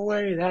 "No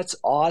way, that's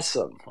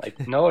awesome!"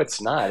 Like, no,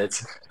 it's not.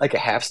 It's like a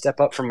half step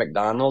up from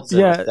McDonald's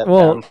and a Yeah, step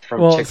well, down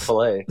from well.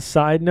 Chick-fil-A.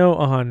 Side note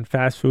on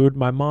fast food,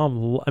 my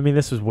mom. I mean,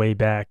 this was way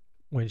back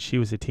when she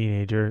was a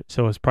teenager,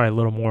 so it's probably a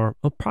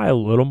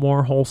little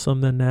more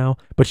wholesome than now.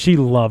 But she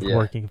loved Yeah.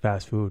 working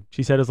fast food.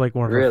 She said it was like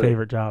one of her Really?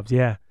 favorite jobs.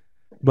 Yeah,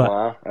 but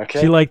Wow. she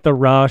Okay. liked the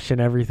rush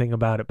and everything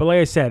about it. But like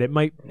I said,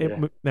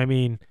 Yeah. I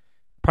mean,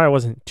 probably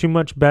wasn't too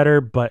much better,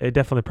 but it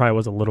definitely probably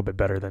was a little bit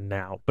better than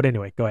now. But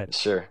anyway, go ahead.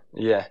 Sure.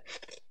 Yeah.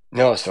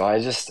 No, so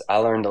I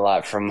learned a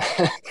lot from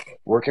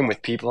working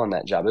with people on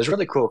that job. It was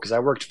really cool because I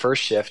worked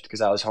first shift because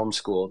I was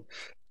homeschooled,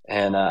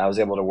 and I was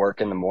able to work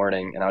in the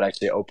morning, and I would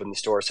actually open the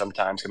store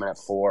sometimes, come in at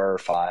 4 or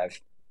 5,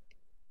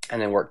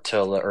 and then work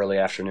till the early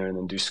afternoon, and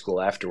then do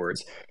school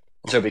afterwards.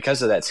 And so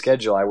because of that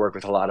schedule, I worked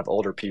with a lot of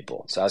older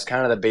people. So I was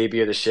kind of the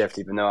baby of the shift,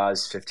 even though I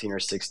was 15 or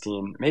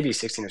 16, maybe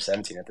 16 or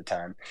 17 at the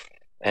time.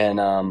 And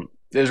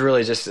it was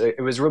really just it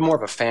was more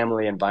of a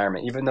family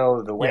environment. Even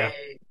though the Yeah,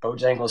 way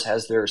Bojangles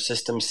has their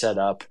system set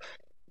up,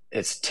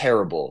 it's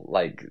terrible.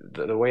 Like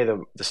the way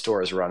the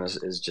store is run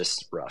is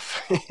just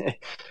rough.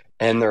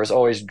 And there's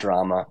always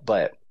drama,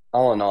 but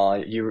all in all,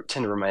 you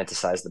tend to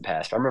romanticize the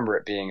past. I remember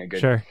it being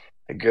sure.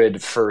 a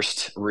good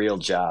first real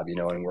job,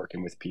 and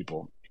working with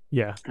people.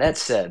 Yeah, That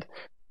said,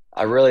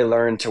 I really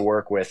learned to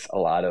work with a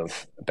lot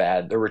of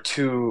bad. There were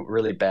two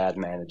really bad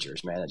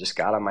managers, man. That just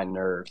got on my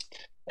nerves.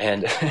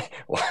 And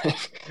one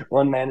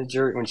one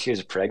manager, when she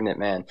was pregnant,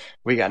 man,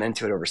 we got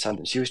into it over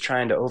something. She was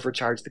trying to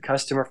overcharge the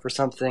customer for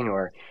something,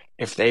 or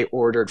if they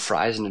ordered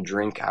fries and a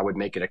drink, I would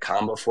make it a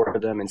combo for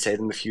them and save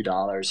them a few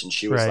dollars. And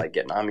she was Right. like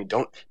getting on me,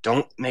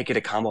 don't make it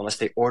a combo unless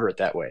they order it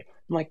that way.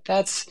 I'm like,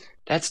 that's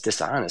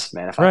dishonest,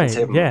 man. If I can Right.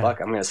 save them a Yeah.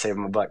 buck, I'm gonna save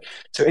them a buck.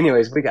 So,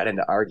 anyways, we got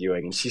into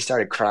arguing, and she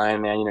started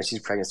crying, man. You know, she's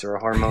pregnant, so her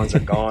hormones are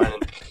going.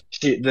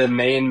 And the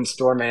main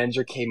store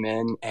manager came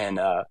in, and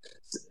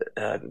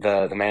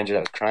the manager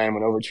that was crying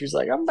went over. And she was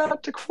like, "I'm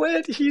about to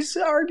quit. He's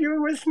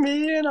arguing with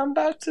me, and I'm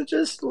about to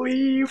just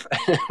leave."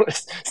 It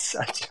was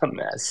such a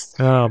mess.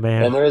 Oh And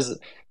man. there's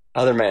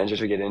other managers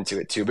we get into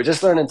it too, but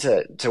just learning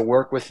to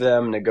work with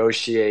them,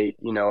 negotiate,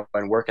 you know,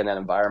 and work in that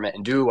environment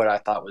and do what I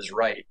thought was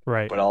right,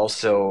 Right. but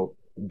also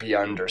be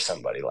under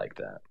somebody like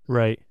that.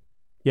 Right.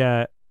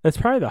 Yeah. That's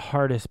probably the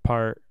hardest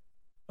part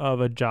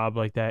of a job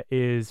like that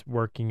is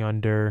working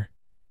under,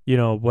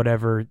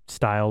 whatever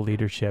style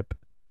leadership.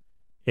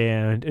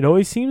 And it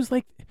always seems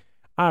like,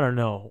 I don't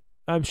know.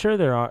 I'm sure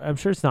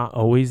it's not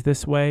always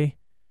this way,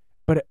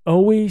 but it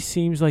always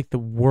seems like the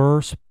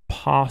worst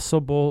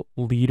possible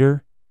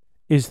leader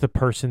is the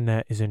person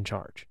that is in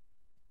charge.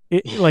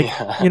 It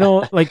Yeah.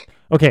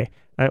 okay,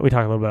 we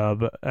talk a little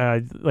bit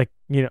about,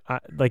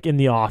 like in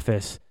The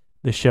Office,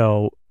 the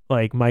show,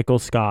 like Michael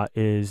Scott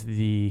is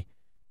the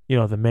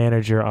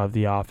manager of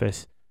The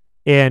Office,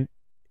 and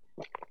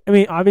I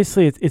mean,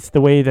 obviously, it's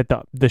the way that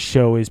the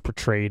show is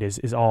portrayed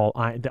is all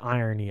the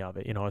irony of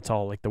it. It's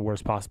all like the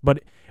worst possible,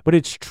 but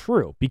it's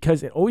true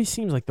because it always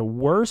seems like the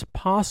worst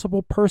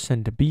possible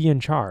person to be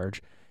in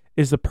charge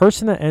is the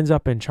person that ends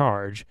up in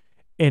charge,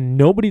 and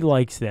nobody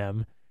likes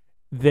them.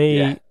 Yeah.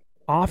 They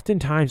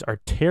oftentimes are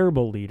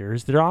terrible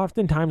leaders. They're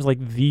oftentimes like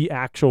the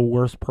actual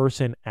worst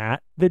person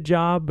at the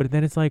job, but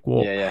then it's like,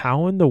 well, Yeah.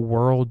 how in the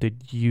world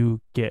did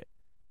you get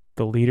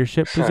the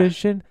leadership Yeah.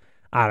 position?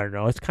 I don't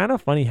know. It's kind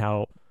of funny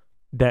how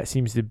that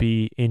seems to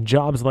be in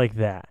jobs like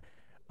that.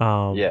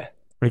 Um, Yeah.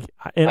 like,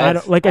 and I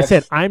don't, I've like I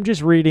said, I've I'm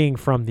just reading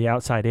from the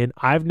outside in.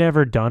 I've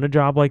never done a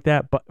job like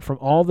that, but from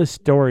all the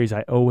stories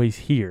I always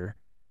hear,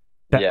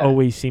 that yeah,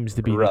 always seems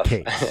to be the rough.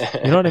 case.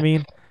 You know what I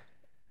mean?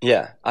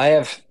 Yeah. I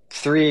have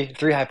three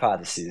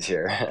hypotheses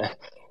here.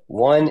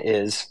 One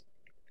is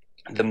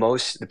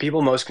the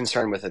people most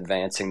concerned with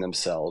advancing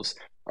themselves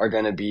are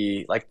going to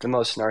be like the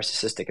most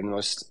narcissistic and the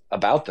most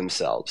about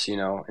themselves, you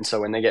know. And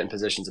so when they get in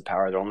positions of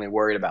power, they're only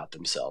worried about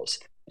themselves.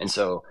 And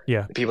so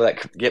Yeah. the people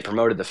that get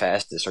promoted the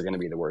fastest are going to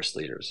be the worst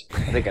leaders.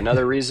 I think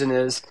another reason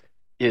is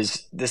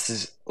this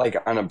is like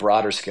on a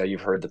broader scale.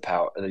 You've heard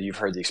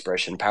the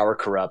expression power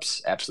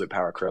corrupts. Absolute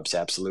power corrupts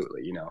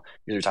absolutely. You know,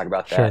 you're talking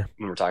about that Sure.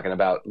 when we're talking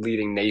about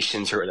leading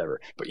nations or whatever.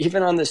 But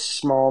even on this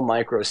small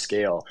micro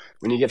scale,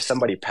 when you give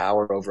somebody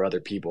power over other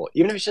people,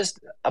 even if it's just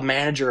a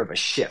manager of a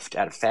shift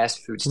at a fast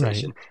food Right.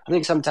 station, I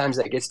think sometimes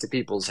that gets to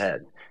people's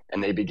head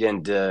and they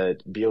begin to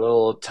be a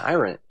little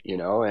tyrant, you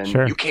know, and you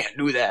Sure. can't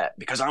do that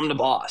because I'm the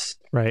boss.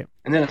 Right.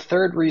 And then a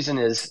third reason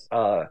is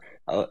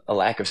a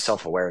lack of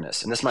self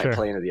awareness. And this might Sure.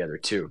 play into the other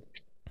two.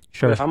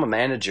 But if Sure. I'm a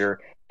manager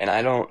and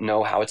I don't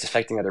know how it's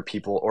affecting other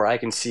people, or I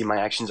can see my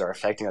actions are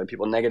affecting other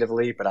people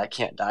negatively, but I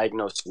can't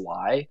diagnose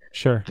why,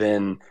 Sure.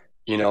 then,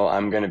 you know,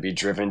 I'm going to be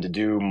driven to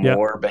do Yep.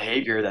 more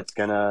behavior that's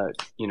going to,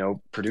 you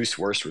know, produce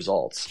worse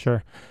results.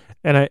 Sure.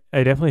 And I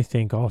definitely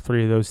think all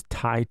three of those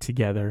tie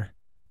together.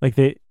 Like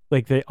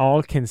they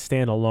all can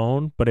stand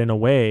alone, but in a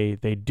way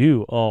they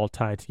do all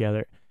tie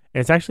together.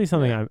 And it's actually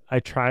something Yeah. I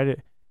try to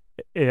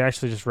it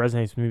actually just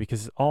resonates with me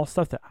because it's all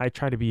stuff that I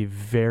try to be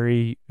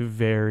very,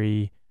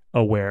 very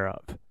aware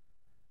of.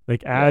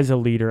 Like Yeah. as a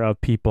leader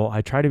of people,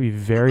 I try to be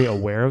very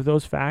aware of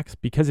those facts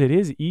because it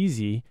is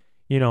easy,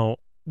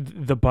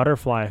 the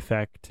butterfly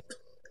effect,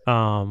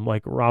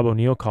 like Rob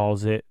O'Neill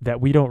calls it, that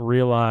we don't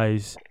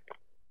realize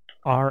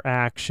our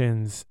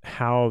actions,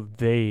 how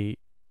they,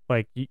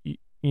 like,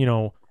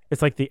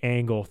 it's like the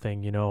angle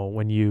thing,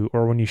 when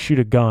you shoot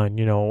a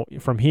gun,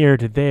 from here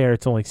to there,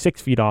 it's only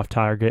 6 feet off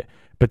target,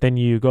 but then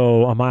you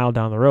go a mile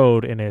down the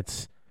road and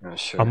it's a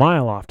Sure.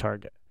 mile off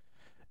target.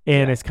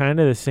 And Yeah. it's kind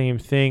of the same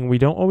thing. We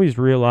don't always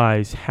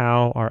realize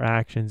how our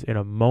actions in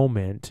a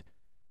moment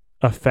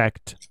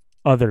affect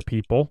other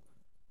people,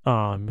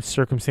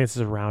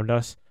 circumstances around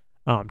us,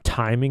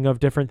 timing of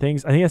different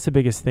things. I think that's the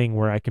biggest thing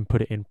where I can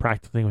put it in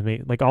practical thing with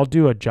me. Like I'll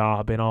do a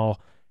job and I'll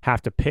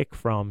have to pick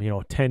from,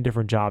 10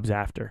 different jobs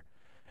after.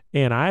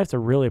 And I have to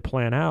really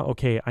plan out,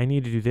 okay, I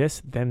need to do this,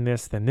 then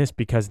this,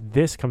 because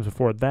this comes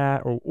before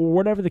that, or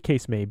whatever the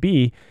case may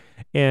be.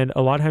 And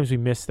a lot of times we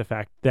miss the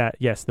fact that,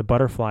 yes, the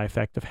butterfly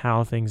effect of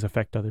how things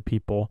affect other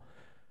people.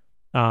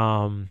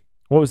 What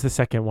was the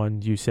second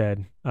one you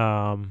said?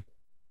 I'm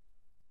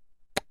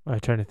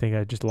trying to think.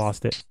 I just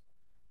lost it.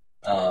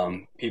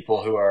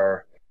 People who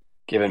are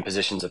given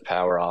positions of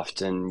power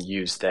often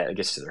use that. It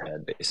gets to their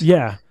head, basically.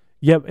 Yeah.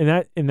 Yep.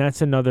 And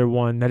that's another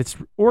one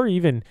or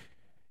even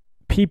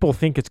people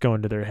think it's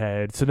going to their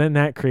head. So then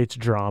that creates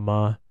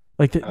drama.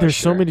 Like Oh, there's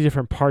so sure. many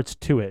different parts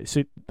to it.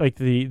 So like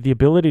the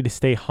ability to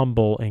stay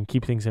humble and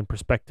keep things in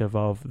perspective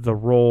of the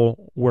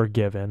role we're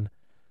given,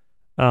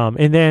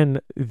 and then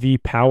the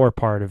power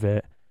part of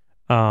it.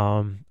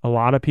 A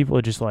lot of people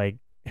are just like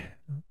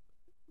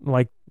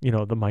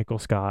the Michael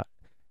Scott,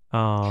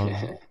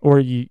 or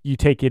you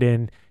take it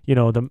in,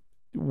 the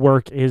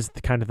work is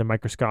kind of the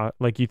microscope.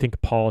 Like you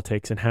think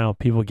politics and how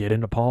people get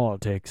into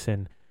politics,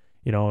 and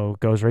it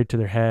goes right to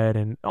their head,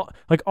 and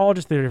all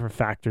just the different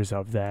factors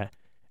of that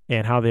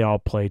and how they all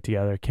play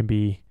together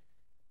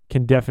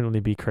can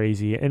definitely be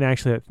crazy. And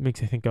actually, that makes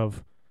me think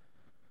of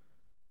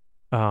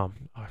I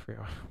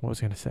forgot what I was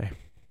gonna say.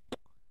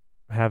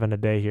 I'm having a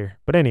day here,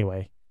 but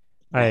anyway,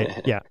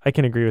 I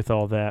can agree with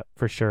all that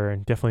for sure,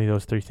 and definitely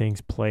those three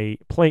things play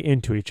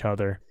into each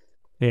other,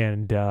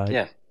 and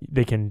Yeah.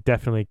 they can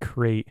definitely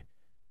create,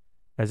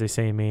 as they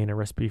say in Maine, a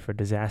recipe for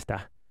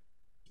disaster.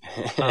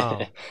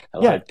 I Yeah,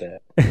 like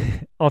that.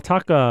 I'll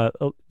talk.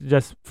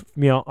 Just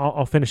me.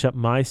 I'll finish up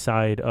my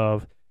side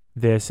of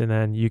this, and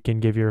then you can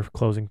give your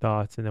closing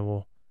thoughts, and then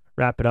we'll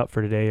wrap it up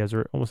for today as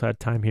we're almost out of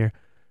time here.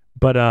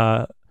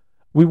 But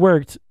we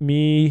worked.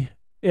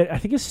 I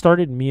think it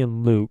started me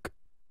and Luke.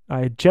 I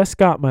had just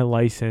got my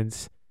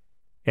license,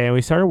 and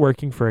we started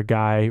working for a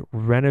guy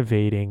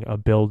renovating a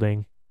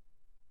building.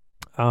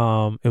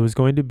 It was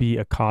going to be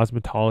a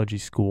cosmetology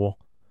school,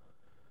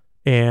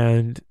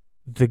 and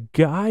the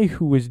guy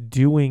who was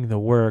doing the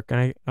work,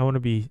 and I want to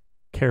be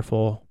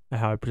careful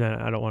how I present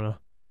it. I don't want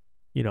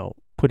to,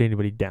 put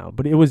anybody down,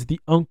 but it was the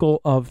uncle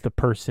of the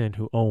person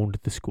who owned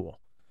the school.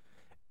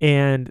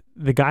 And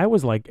the guy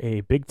was like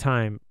a big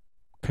time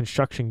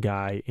construction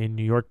guy in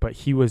New York, but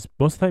most of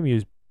the time he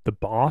was the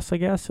boss, I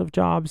guess, of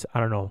jobs.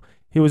 I don't know.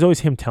 It was always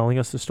him telling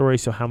us the story,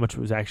 so how much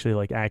was actually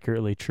like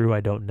accurately true,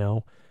 I don't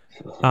know.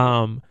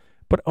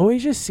 But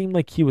always just seemed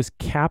like he was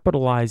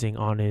capitalizing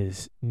on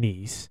his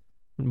niece.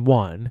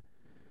 One,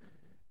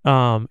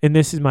 and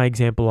this is my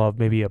example of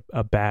maybe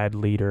a bad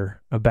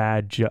leader, a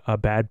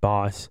bad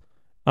boss.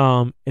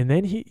 And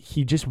then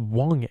he just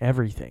won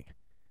everything.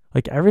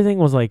 Like everything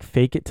was like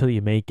fake it till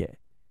you make it.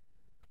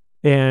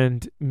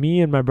 And me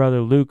and my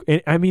brother Luke,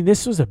 and I mean,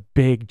 this was a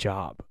big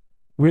job.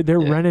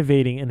 They're Yeah.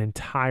 renovating an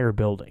entire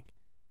building.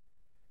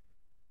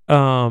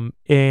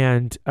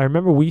 And I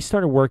remember we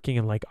started working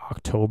in like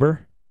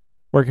October,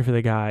 working for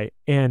the guy,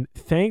 and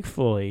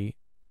thankfully,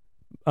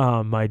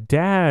 my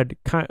dad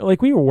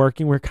we were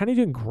kind of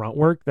doing grunt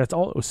work. That's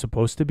all it was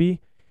supposed to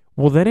be.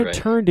 Well, then it Right.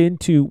 turned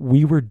into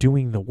we were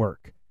doing the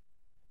work.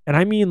 And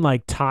I mean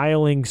like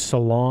tiling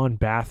salon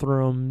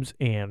bathrooms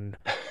and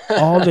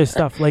all this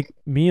stuff. Like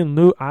me and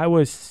Luke, I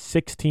was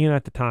 16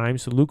 at the time,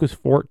 so Luke was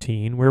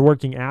 14. We were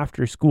working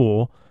after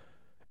school,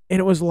 and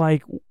it was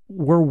like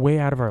we're way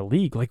out of our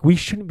league. Like we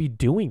shouldn't be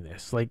doing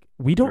this. Like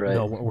we don't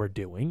know Right. what we're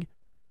doing.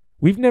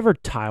 We've never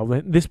tiled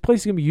it. This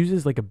place is gonna be used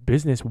as like a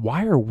business.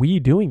 Why are we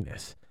doing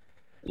this?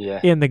 Yeah.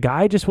 And the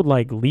guy just would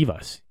like leave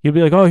us. He'd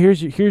be like, "Oh,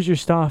 here's your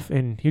stuff,"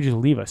 and he'd just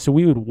leave us. So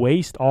we would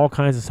waste all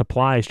kinds of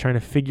supplies trying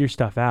to figure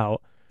stuff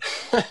out.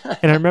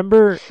 And I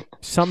remember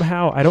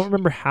somehow, I don't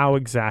remember how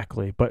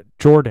exactly, but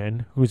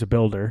Jordan, who's a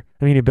builder,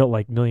 I mean, he built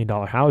like $1 million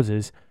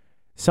houses.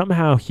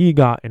 Somehow he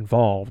got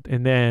involved,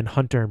 and then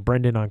Hunter and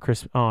Brendan on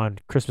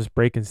Christmas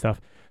break and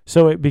stuff.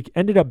 So it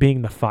ended up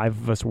being the five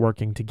of us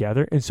working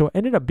together, and so it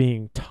ended up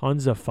being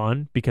tons of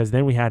fun because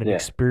then we had an Yeah.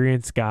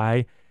 experienced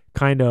guy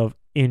kind of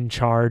in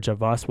charge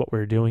of us, what we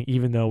were doing,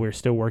 even though we were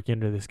still working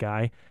under this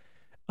guy.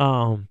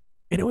 And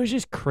it was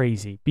just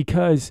crazy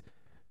because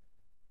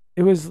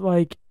it was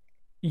like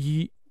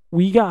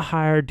we got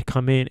hired to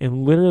come in,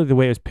 and literally the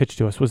way it was pitched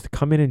to us was to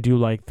come in and do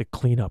like the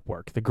cleanup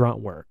work, the grunt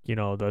work,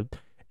 the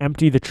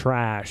empty the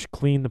trash,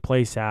 clean the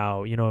place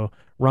out,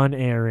 run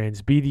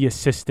errands, be the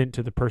assistant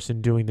to the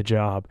person doing the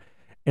job.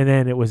 And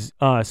then it was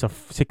us, a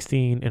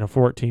 16 and a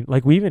 14.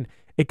 Like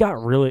it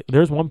got really,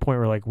 there's one point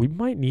where like we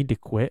might need to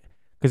quit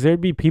because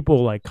there'd be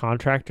people like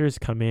contractors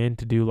come in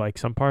to do like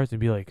some parts and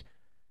be like,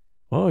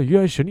 "Oh,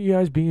 shouldn't you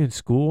guys be in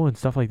school and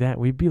stuff like that?"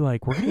 We'd be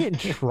like, "We're gonna get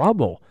in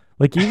trouble.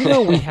 Like, even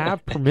though we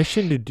have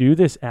permission to do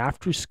this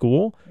after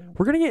school,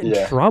 we're gonna get in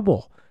Yeah.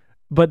 trouble."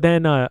 But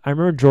then I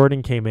remember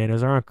Jordan came in. It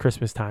was around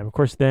Christmas time. Of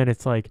course, then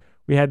it's like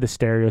we had the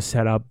stereo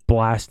set up,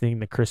 blasting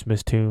the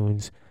Christmas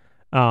tunes,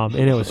 and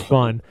it was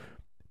fun.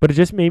 But it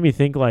just made me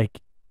think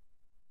like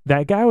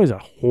that guy was a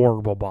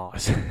horrible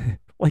boss.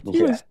 Like he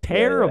Yeah. was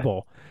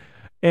terrible.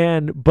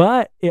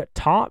 But it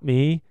taught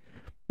me,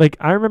 like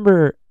I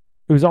remember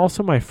it was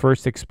also my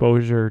first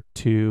exposure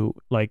to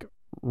like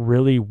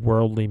really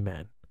worldly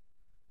men.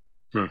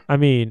 Hmm. I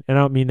mean, and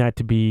I don't mean that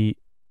to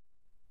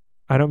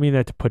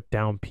put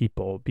down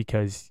people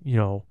because,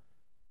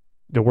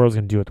 the world's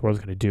going to do what the world's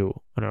going to do.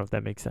 I don't know if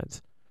that makes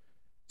sense.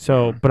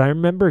 So, but I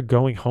remember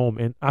going home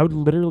and I would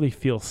literally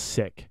feel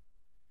sick.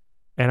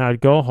 And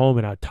I'd go home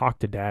and I'd talk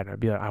to dad and I'd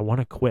be like, I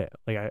want to quit.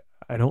 Like,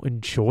 I don't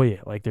enjoy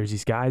it. Like, there's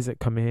these guys that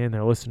come in,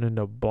 they're listening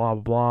to blah,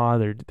 blah,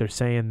 blah. They're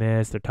saying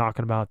this, they're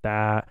talking about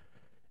that.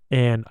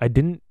 And I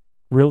didn't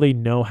really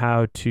know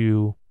how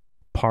to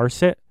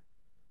parse it.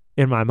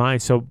 in my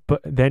mind. So,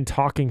 but then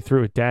talking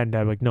through with dad, and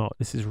dad like, no,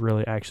 this is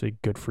really actually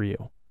good for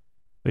you.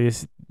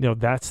 This,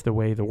 that's the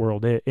way the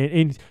world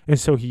is. And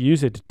so he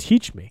used it to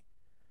teach me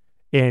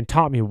and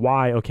taught me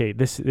why, okay,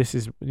 this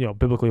is,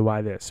 biblically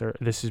why this, or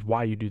this is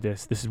why you do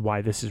this. This is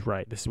why this is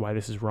right. This is why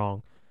this is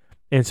wrong.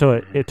 And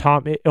so it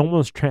taught me, it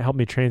almost helped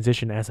me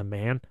transition as a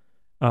man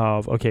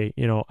of, okay,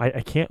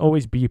 I can't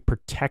always be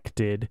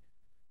protected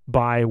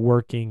by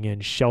working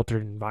in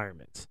sheltered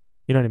environments.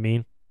 You know what I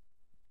mean?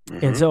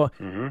 And so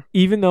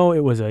even though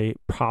it was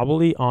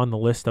probably on the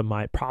list of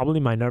probably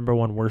my number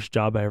one worst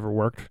job I ever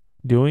worked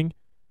doing,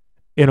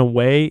 in a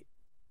way,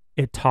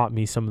 it taught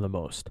me some of the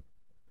most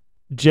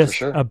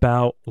just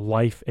about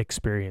life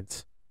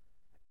experience.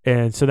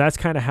 And so that's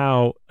kind of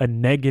how a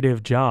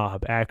negative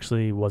job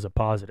actually was a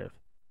positive.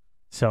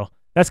 So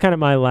that's kind of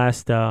my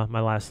last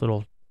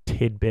little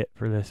tidbit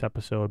for this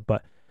episode,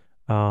 but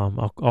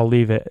I'll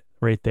leave it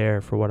right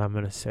there for what I'm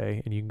going to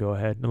say, and you can go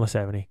ahead unless I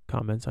have any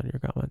comments on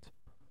your comments.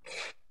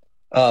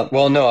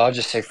 Well, no, I'll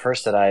just say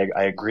first that I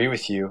agree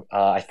with you.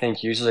 I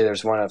think usually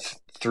there's one of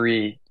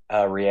three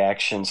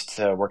reactions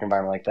to a work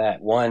environment like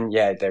that. One,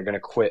 yeah, they're going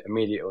to quit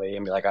immediately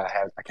and be like, I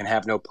can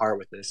have no part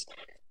with this.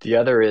 The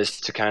other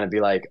is to kind of be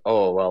like,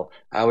 oh, well,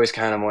 I always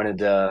kind of wanted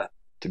to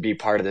be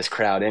part of this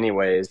crowd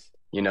anyways,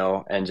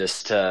 and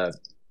just to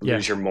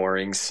lose your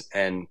moorings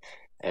and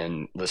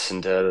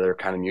listen to their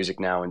kind of music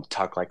now and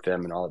talk like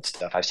them and all that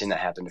stuff. I've seen that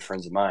happen to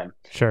friends of mine.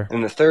 Sure.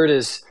 And the third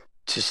is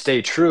to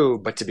stay true,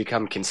 but to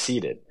become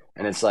conceited.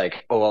 And it's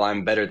like, oh, well,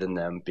 I'm better than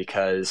them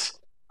because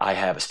I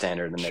have a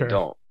standard and they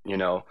don't,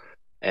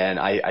 And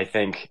I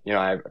think,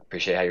 I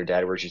appreciate how your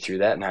dad worked you through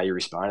that and how you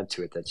responded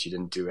to it, that you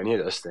didn't do any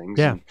of those things.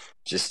 Yeah. And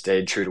just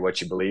stayed true to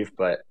what you believe,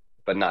 but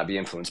not be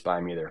influenced by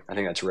them either. I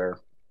think that's rare.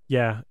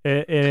 Yeah.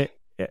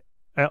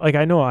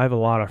 I know I have a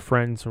lot of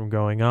friends from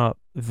growing up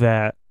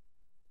that,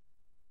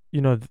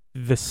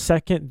 the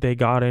second they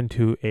got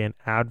into an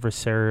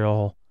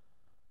adversarial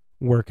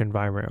work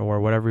environment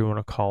or whatever you want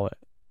to call it,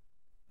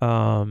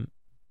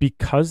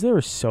 because they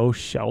were so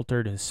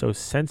sheltered and so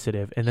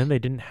sensitive, and then they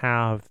didn't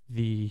have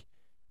the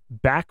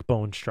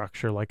backbone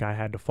structure like I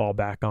had to fall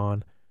back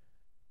on,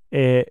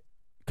 it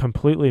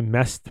completely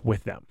messed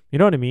with them. You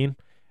know what I mean?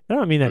 I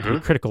don't mean that to be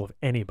critical of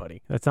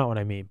anybody. That's not what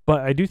I mean.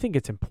 But I do think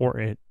it's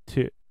important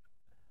to,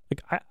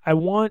 I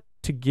want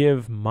to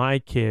give my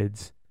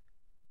kids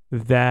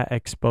that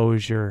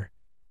exposure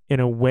in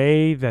a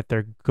way that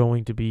they're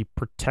going to be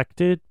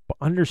protected, but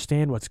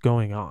understand what's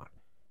going on.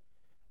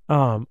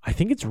 I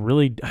think it's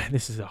really,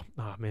 this is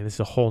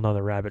a whole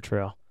nother rabbit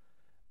trail.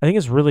 I think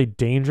it's really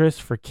dangerous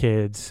for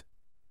kids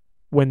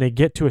when they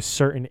get to a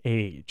certain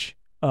age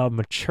of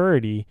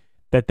maturity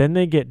that then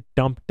they get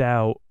dumped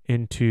out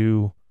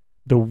into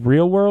the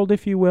real world,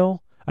 if you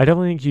will. I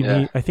definitely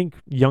think I think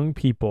young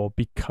people,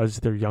 because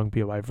they're young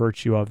people by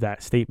virtue of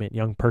that statement,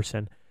 young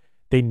person,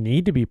 they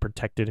need to be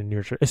protected and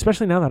nurtured,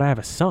 especially now that I have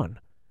a son.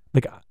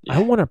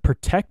 I want to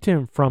protect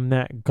him from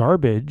that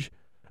garbage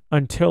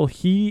until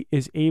he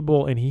is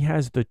able and he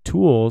has the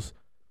tools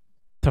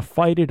to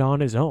fight it on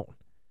his own.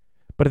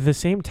 But at the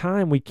same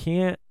time, we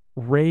can't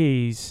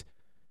raise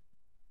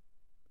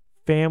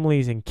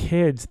families and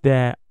kids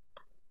that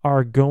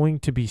are going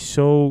to be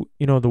so,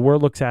 the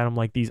world looks at them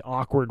like these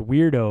awkward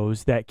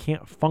weirdos that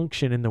can't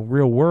function in the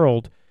real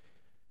world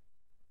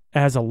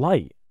as a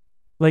light.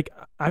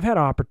 I've had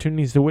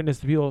opportunities to witness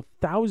to people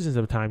thousands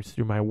of times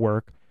through my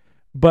work,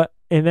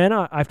 and then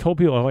I've told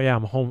people, oh yeah,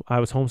 I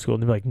was homeschooled,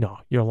 and they're like, no,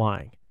 you're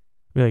lying.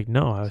 Be like,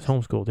 no, I was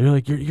homeschooled. They're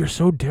like, you're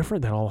so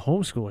different than all the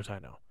homeschoolers I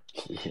know.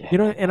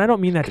 Yeah. And I don't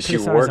mean that to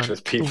criticize. You worked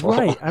with people.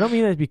 Right. I don't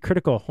mean that to be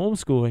critical of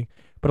homeschooling,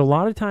 but a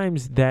lot of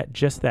times that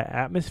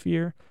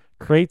atmosphere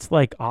creates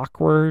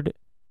awkward,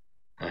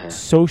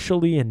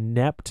 socially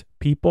inept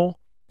people,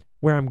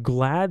 where I'm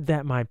glad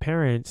that my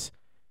parents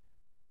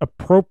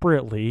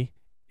appropriately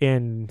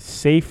and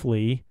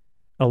safely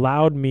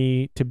allowed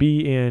me to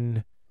be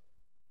in,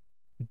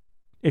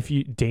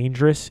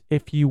 dangerous,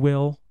 if you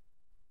will,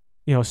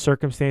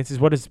 circumstances.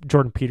 What does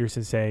Jordan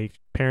Peterson say?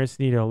 Parents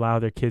need to allow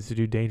their kids to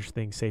do dangerous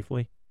things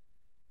safely.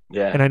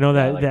 Yeah. And I know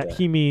that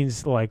he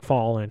means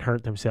fall and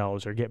hurt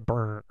themselves or get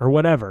burnt or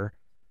whatever.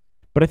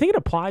 But I think it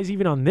applies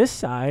even on this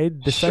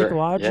side, the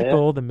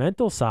psychological, the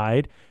mental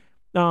side.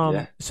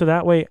 So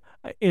that way,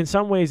 in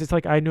some ways, it's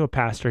like I knew a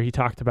pastor. He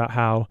talked about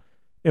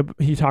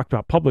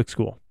public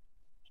school.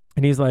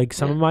 And he's like,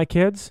 some of my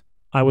kids,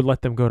 I would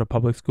let them go to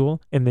public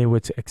school and they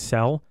would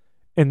excel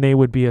and they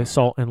would be a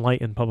salt and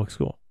light in public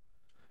school.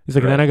 He's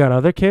like, and then I got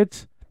other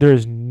kids. There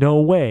is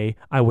no way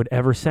I would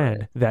ever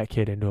send that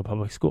kid into a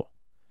public school.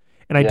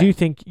 And I do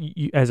think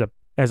you, as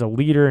a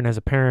leader and as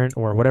a parent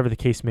or whatever the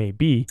case may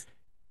be,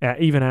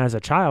 even as a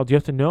child, you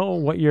have to know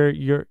what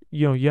you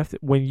have to,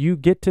 when you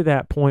get to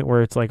that point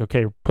where it's like,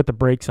 okay, put the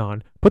brakes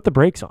on. But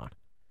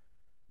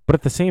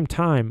at the same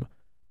time,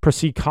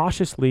 proceed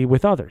cautiously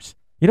with others.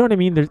 You know what I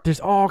mean? There's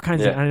all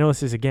kinds of, I know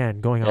this is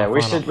again going on. Yeah,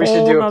 we should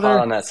do a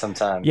pod on that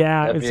sometime.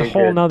 Yeah, it's a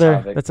whole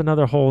nother, that's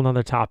another whole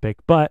nother topic,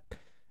 but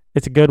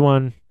it's a good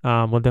one.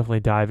 We'll definitely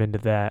dive into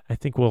that. I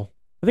think we'll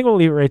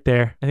leave it right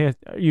there.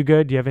 Are you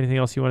good? Do you have anything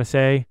else you want to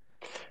say?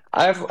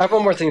 I have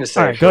one more thing to All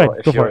say right, go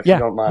ahead. Go for it. if you Yeah.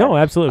 don't mind. No,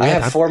 absolutely. I We got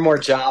have time. 4 more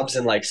jobs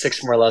and like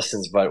 6 more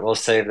lessons, but we'll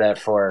save that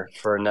for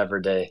another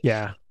day.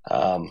 Yeah.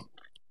 Um,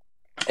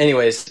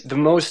 Anyways, the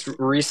most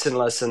recent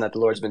lesson that the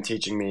Lord's been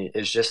teaching me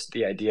is just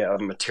the idea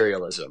of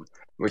materialism.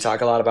 We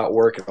talk a lot about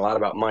work and a lot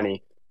about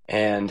money,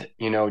 and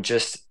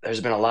just there's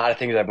been a lot of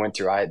things I've went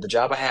through. The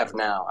job I have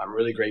now, I'm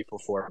really grateful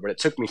for, but it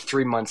took me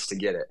 3 months to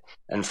get it,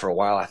 and for a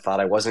while I thought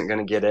I wasn't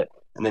going to get it,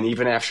 and then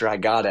even after I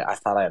got it, I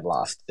thought I had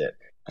lost it.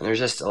 And there's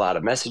just a lot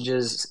of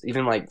messages.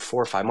 Even like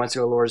 4 or 5 months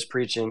ago, the Lord was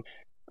preaching,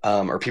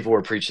 or people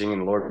were preaching,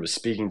 and the Lord was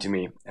speaking to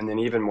me, and then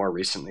even more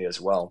recently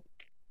as well.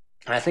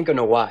 And I think I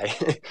know why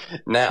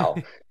now,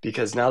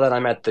 because now that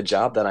I'm at the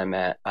job that I'm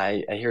at,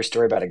 I hear a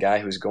story about a guy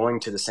who's going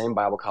to the same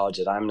Bible college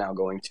that I'm now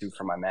going to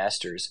for my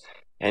master's.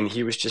 And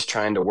he was just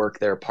trying to work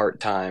there part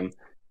time.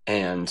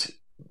 And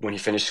when he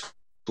finished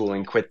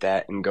schooling, quit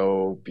that and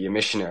go be a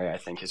missionary, I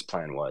think his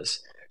plan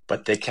was.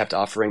 But they kept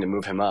offering to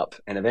move him up.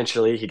 And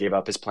eventually he gave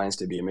up his plans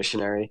to be a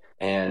missionary.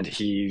 And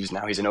he's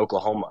in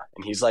Oklahoma.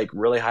 And he's like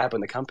really high up in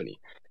the company.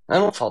 I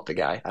don't fault the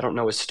guy. I don't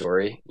know his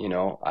story.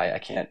 I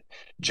can't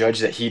judge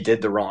that he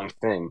did the wrong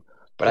thing.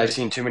 But I've Right.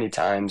 seen too many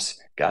times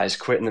guys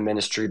quit in the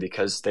ministry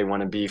because they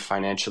want to be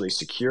financially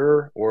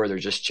secure or they're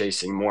just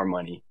chasing more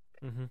money.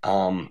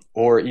 Mm-hmm.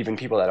 Or even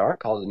people that aren't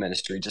called to the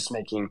ministry just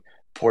making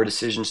poor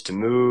decisions to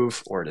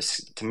move or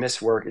to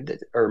miss work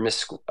or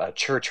miss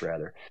church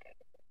rather,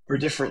 or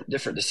different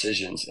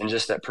decisions and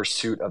just that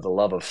pursuit of the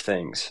love of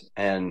things.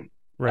 And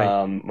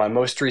Right. my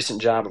most recent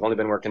job, I've only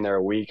been working there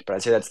a week, but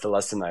I'd say that's the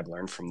lesson I've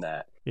learned from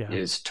that Yeah.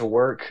 is to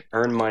work,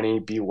 earn money,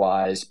 be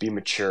wise, be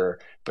mature,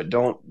 but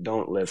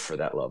don't live for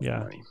that love of Yeah.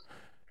 money.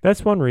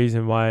 That's one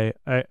reason why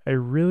I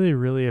really,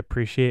 really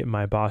appreciate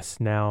my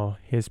boss now,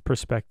 his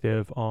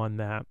perspective on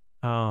that.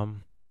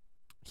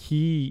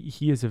 He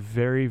is a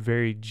very,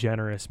 very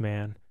generous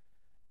man,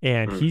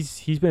 and Mm,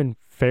 he's been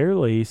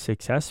fairly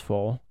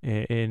successful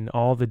in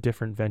all the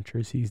different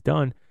ventures he's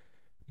done.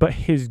 But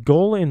his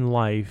goal in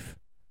life,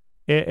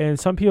 and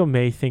some people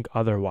may think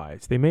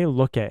otherwise. They may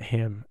look at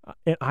him,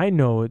 and I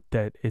know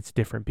that it's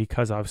different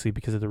because obviously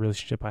because of the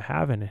relationship I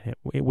have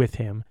with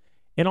him,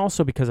 and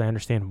also because I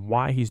understand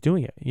why he's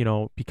doing it.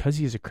 Because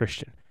he is a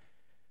Christian,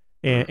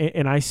 and mm,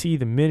 and I see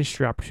the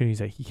ministry opportunities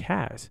that he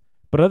has.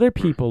 But other mm.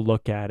 people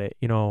look at it,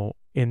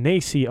 and they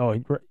see,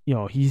 oh,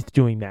 he's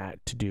doing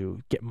that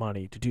to get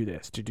money, to do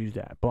this, to do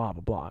that, blah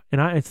blah blah. And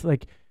it's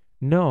like,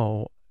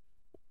 no,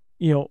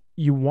 you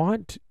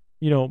want,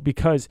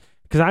 because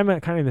I'm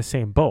at kind of the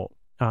same boat.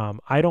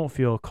 I don't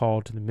feel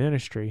called to the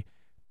ministry,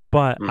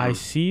 but I Hmm.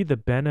 see the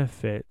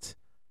benefits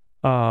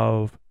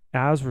of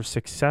as we're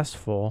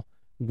successful,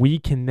 we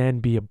can then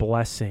be a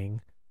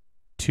blessing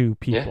to Yeah.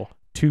 people,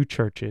 to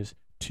churches,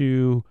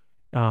 to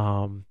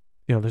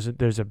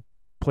there's a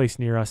place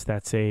near us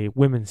that's a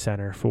women's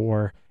center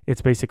for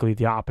it's basically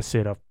the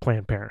opposite of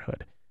Planned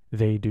Parenthood.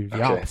 They do the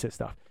Okay. opposite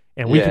stuff.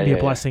 And we Yeah. can be a Yeah.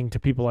 Yeah. blessing to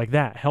people like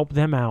that, help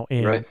them out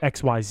in Right.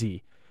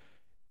 XYZ.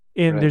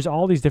 And Right. there's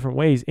all these different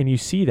ways, and you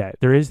see that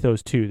there is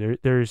those two.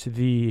 There's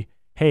the,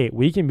 hey,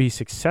 we can be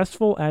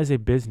successful as a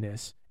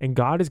business, and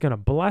God is going to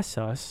bless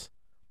us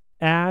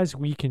as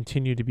we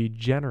continue to be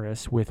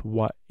generous with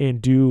what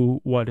and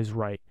do what is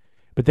right.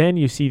 But then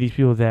you see these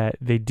people that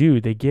they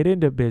get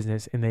into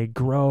business and they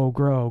grow,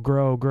 grow,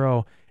 grow,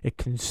 grow. It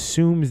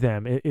consumes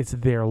them. It's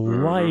their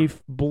Hmm.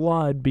 life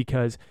blood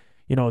because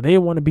they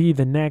want to be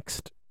the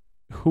next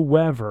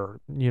whoever,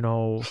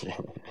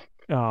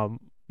 um,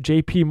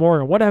 JP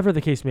Morgan, whatever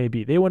the case may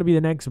be. They want to be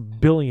the next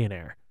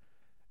billionaire.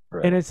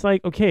 And Right. it's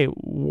like, okay,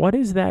 what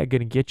is that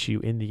going to get you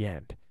in the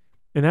end?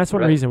 And that's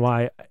one Right. reason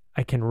why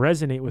I can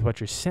resonate with what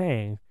you're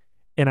saying.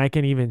 And I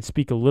can even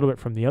speak a little bit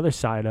from the other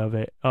side of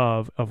it,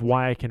 of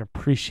why I can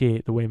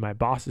appreciate the way my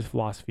boss's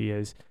philosophy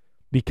is,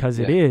 because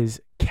it Yeah.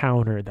 is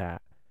counter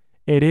that.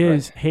 It Right.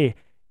 is, hey,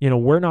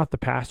 we're not the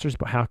pastors,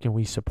 but how can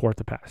we support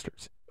the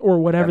pastors? Or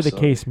whatever the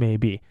Absolutely. case may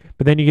be.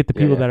 But then you get the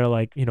Yeah. people Yeah. that are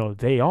like,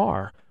 they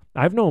are.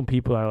 I've known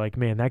people that are like,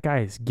 man, that guy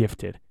is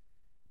gifted,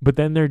 but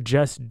then they're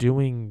just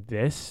doing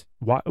this.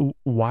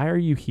 Why are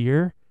you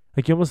here?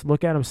 Like you almost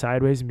look at them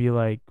sideways and be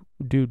like,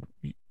 dude,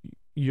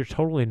 you're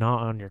totally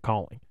not on your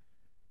calling.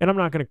 And I'm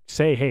not gonna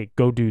say, hey,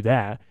 go do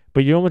that,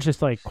 but you almost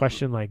just like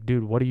question, like,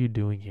 dude, what are you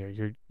doing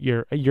here?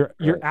 You're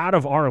Right. out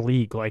of our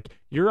league. Like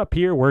you're up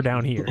here, we're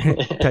down here,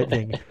 type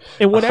thing.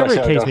 And whatever the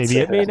No, case don't may be,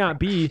 say it may that. not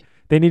be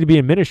they need to be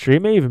in ministry.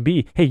 It may even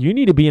be, hey, you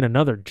need to be in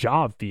another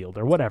job field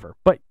or whatever.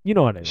 But you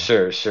know what I mean.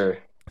 Sure. Sure.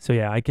 So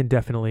yeah, I can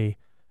definitely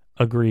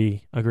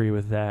agree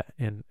with that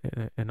and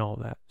all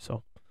that.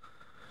 So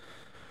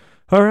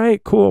all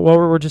right, cool. Well,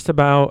 we're just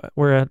under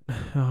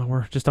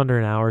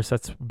an hour, so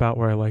that's about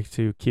where I like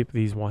to keep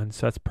these ones.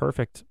 So that's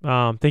perfect.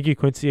 Thank you,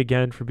 Quincy,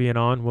 again for being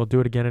on. We'll do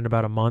it again in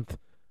about a month.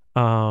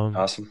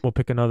 Awesome. We'll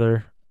pick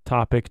another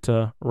topic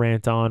to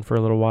rant on for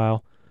a little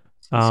while.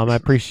 Sounds I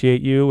good.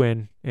 appreciate you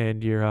and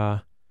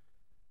your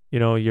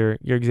your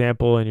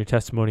example and your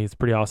testimony. It's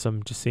pretty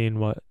awesome just seeing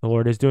what the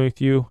Lord is doing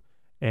with you.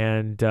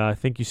 And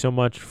thank you so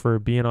much for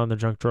being on the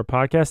Junk Drawer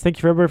podcast. Thank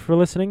you for everybody for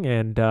listening,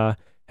 and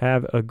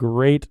have a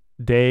great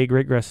day,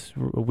 great rest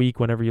week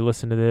whenever you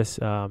listen to this.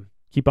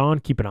 Keep on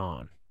keeping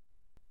on.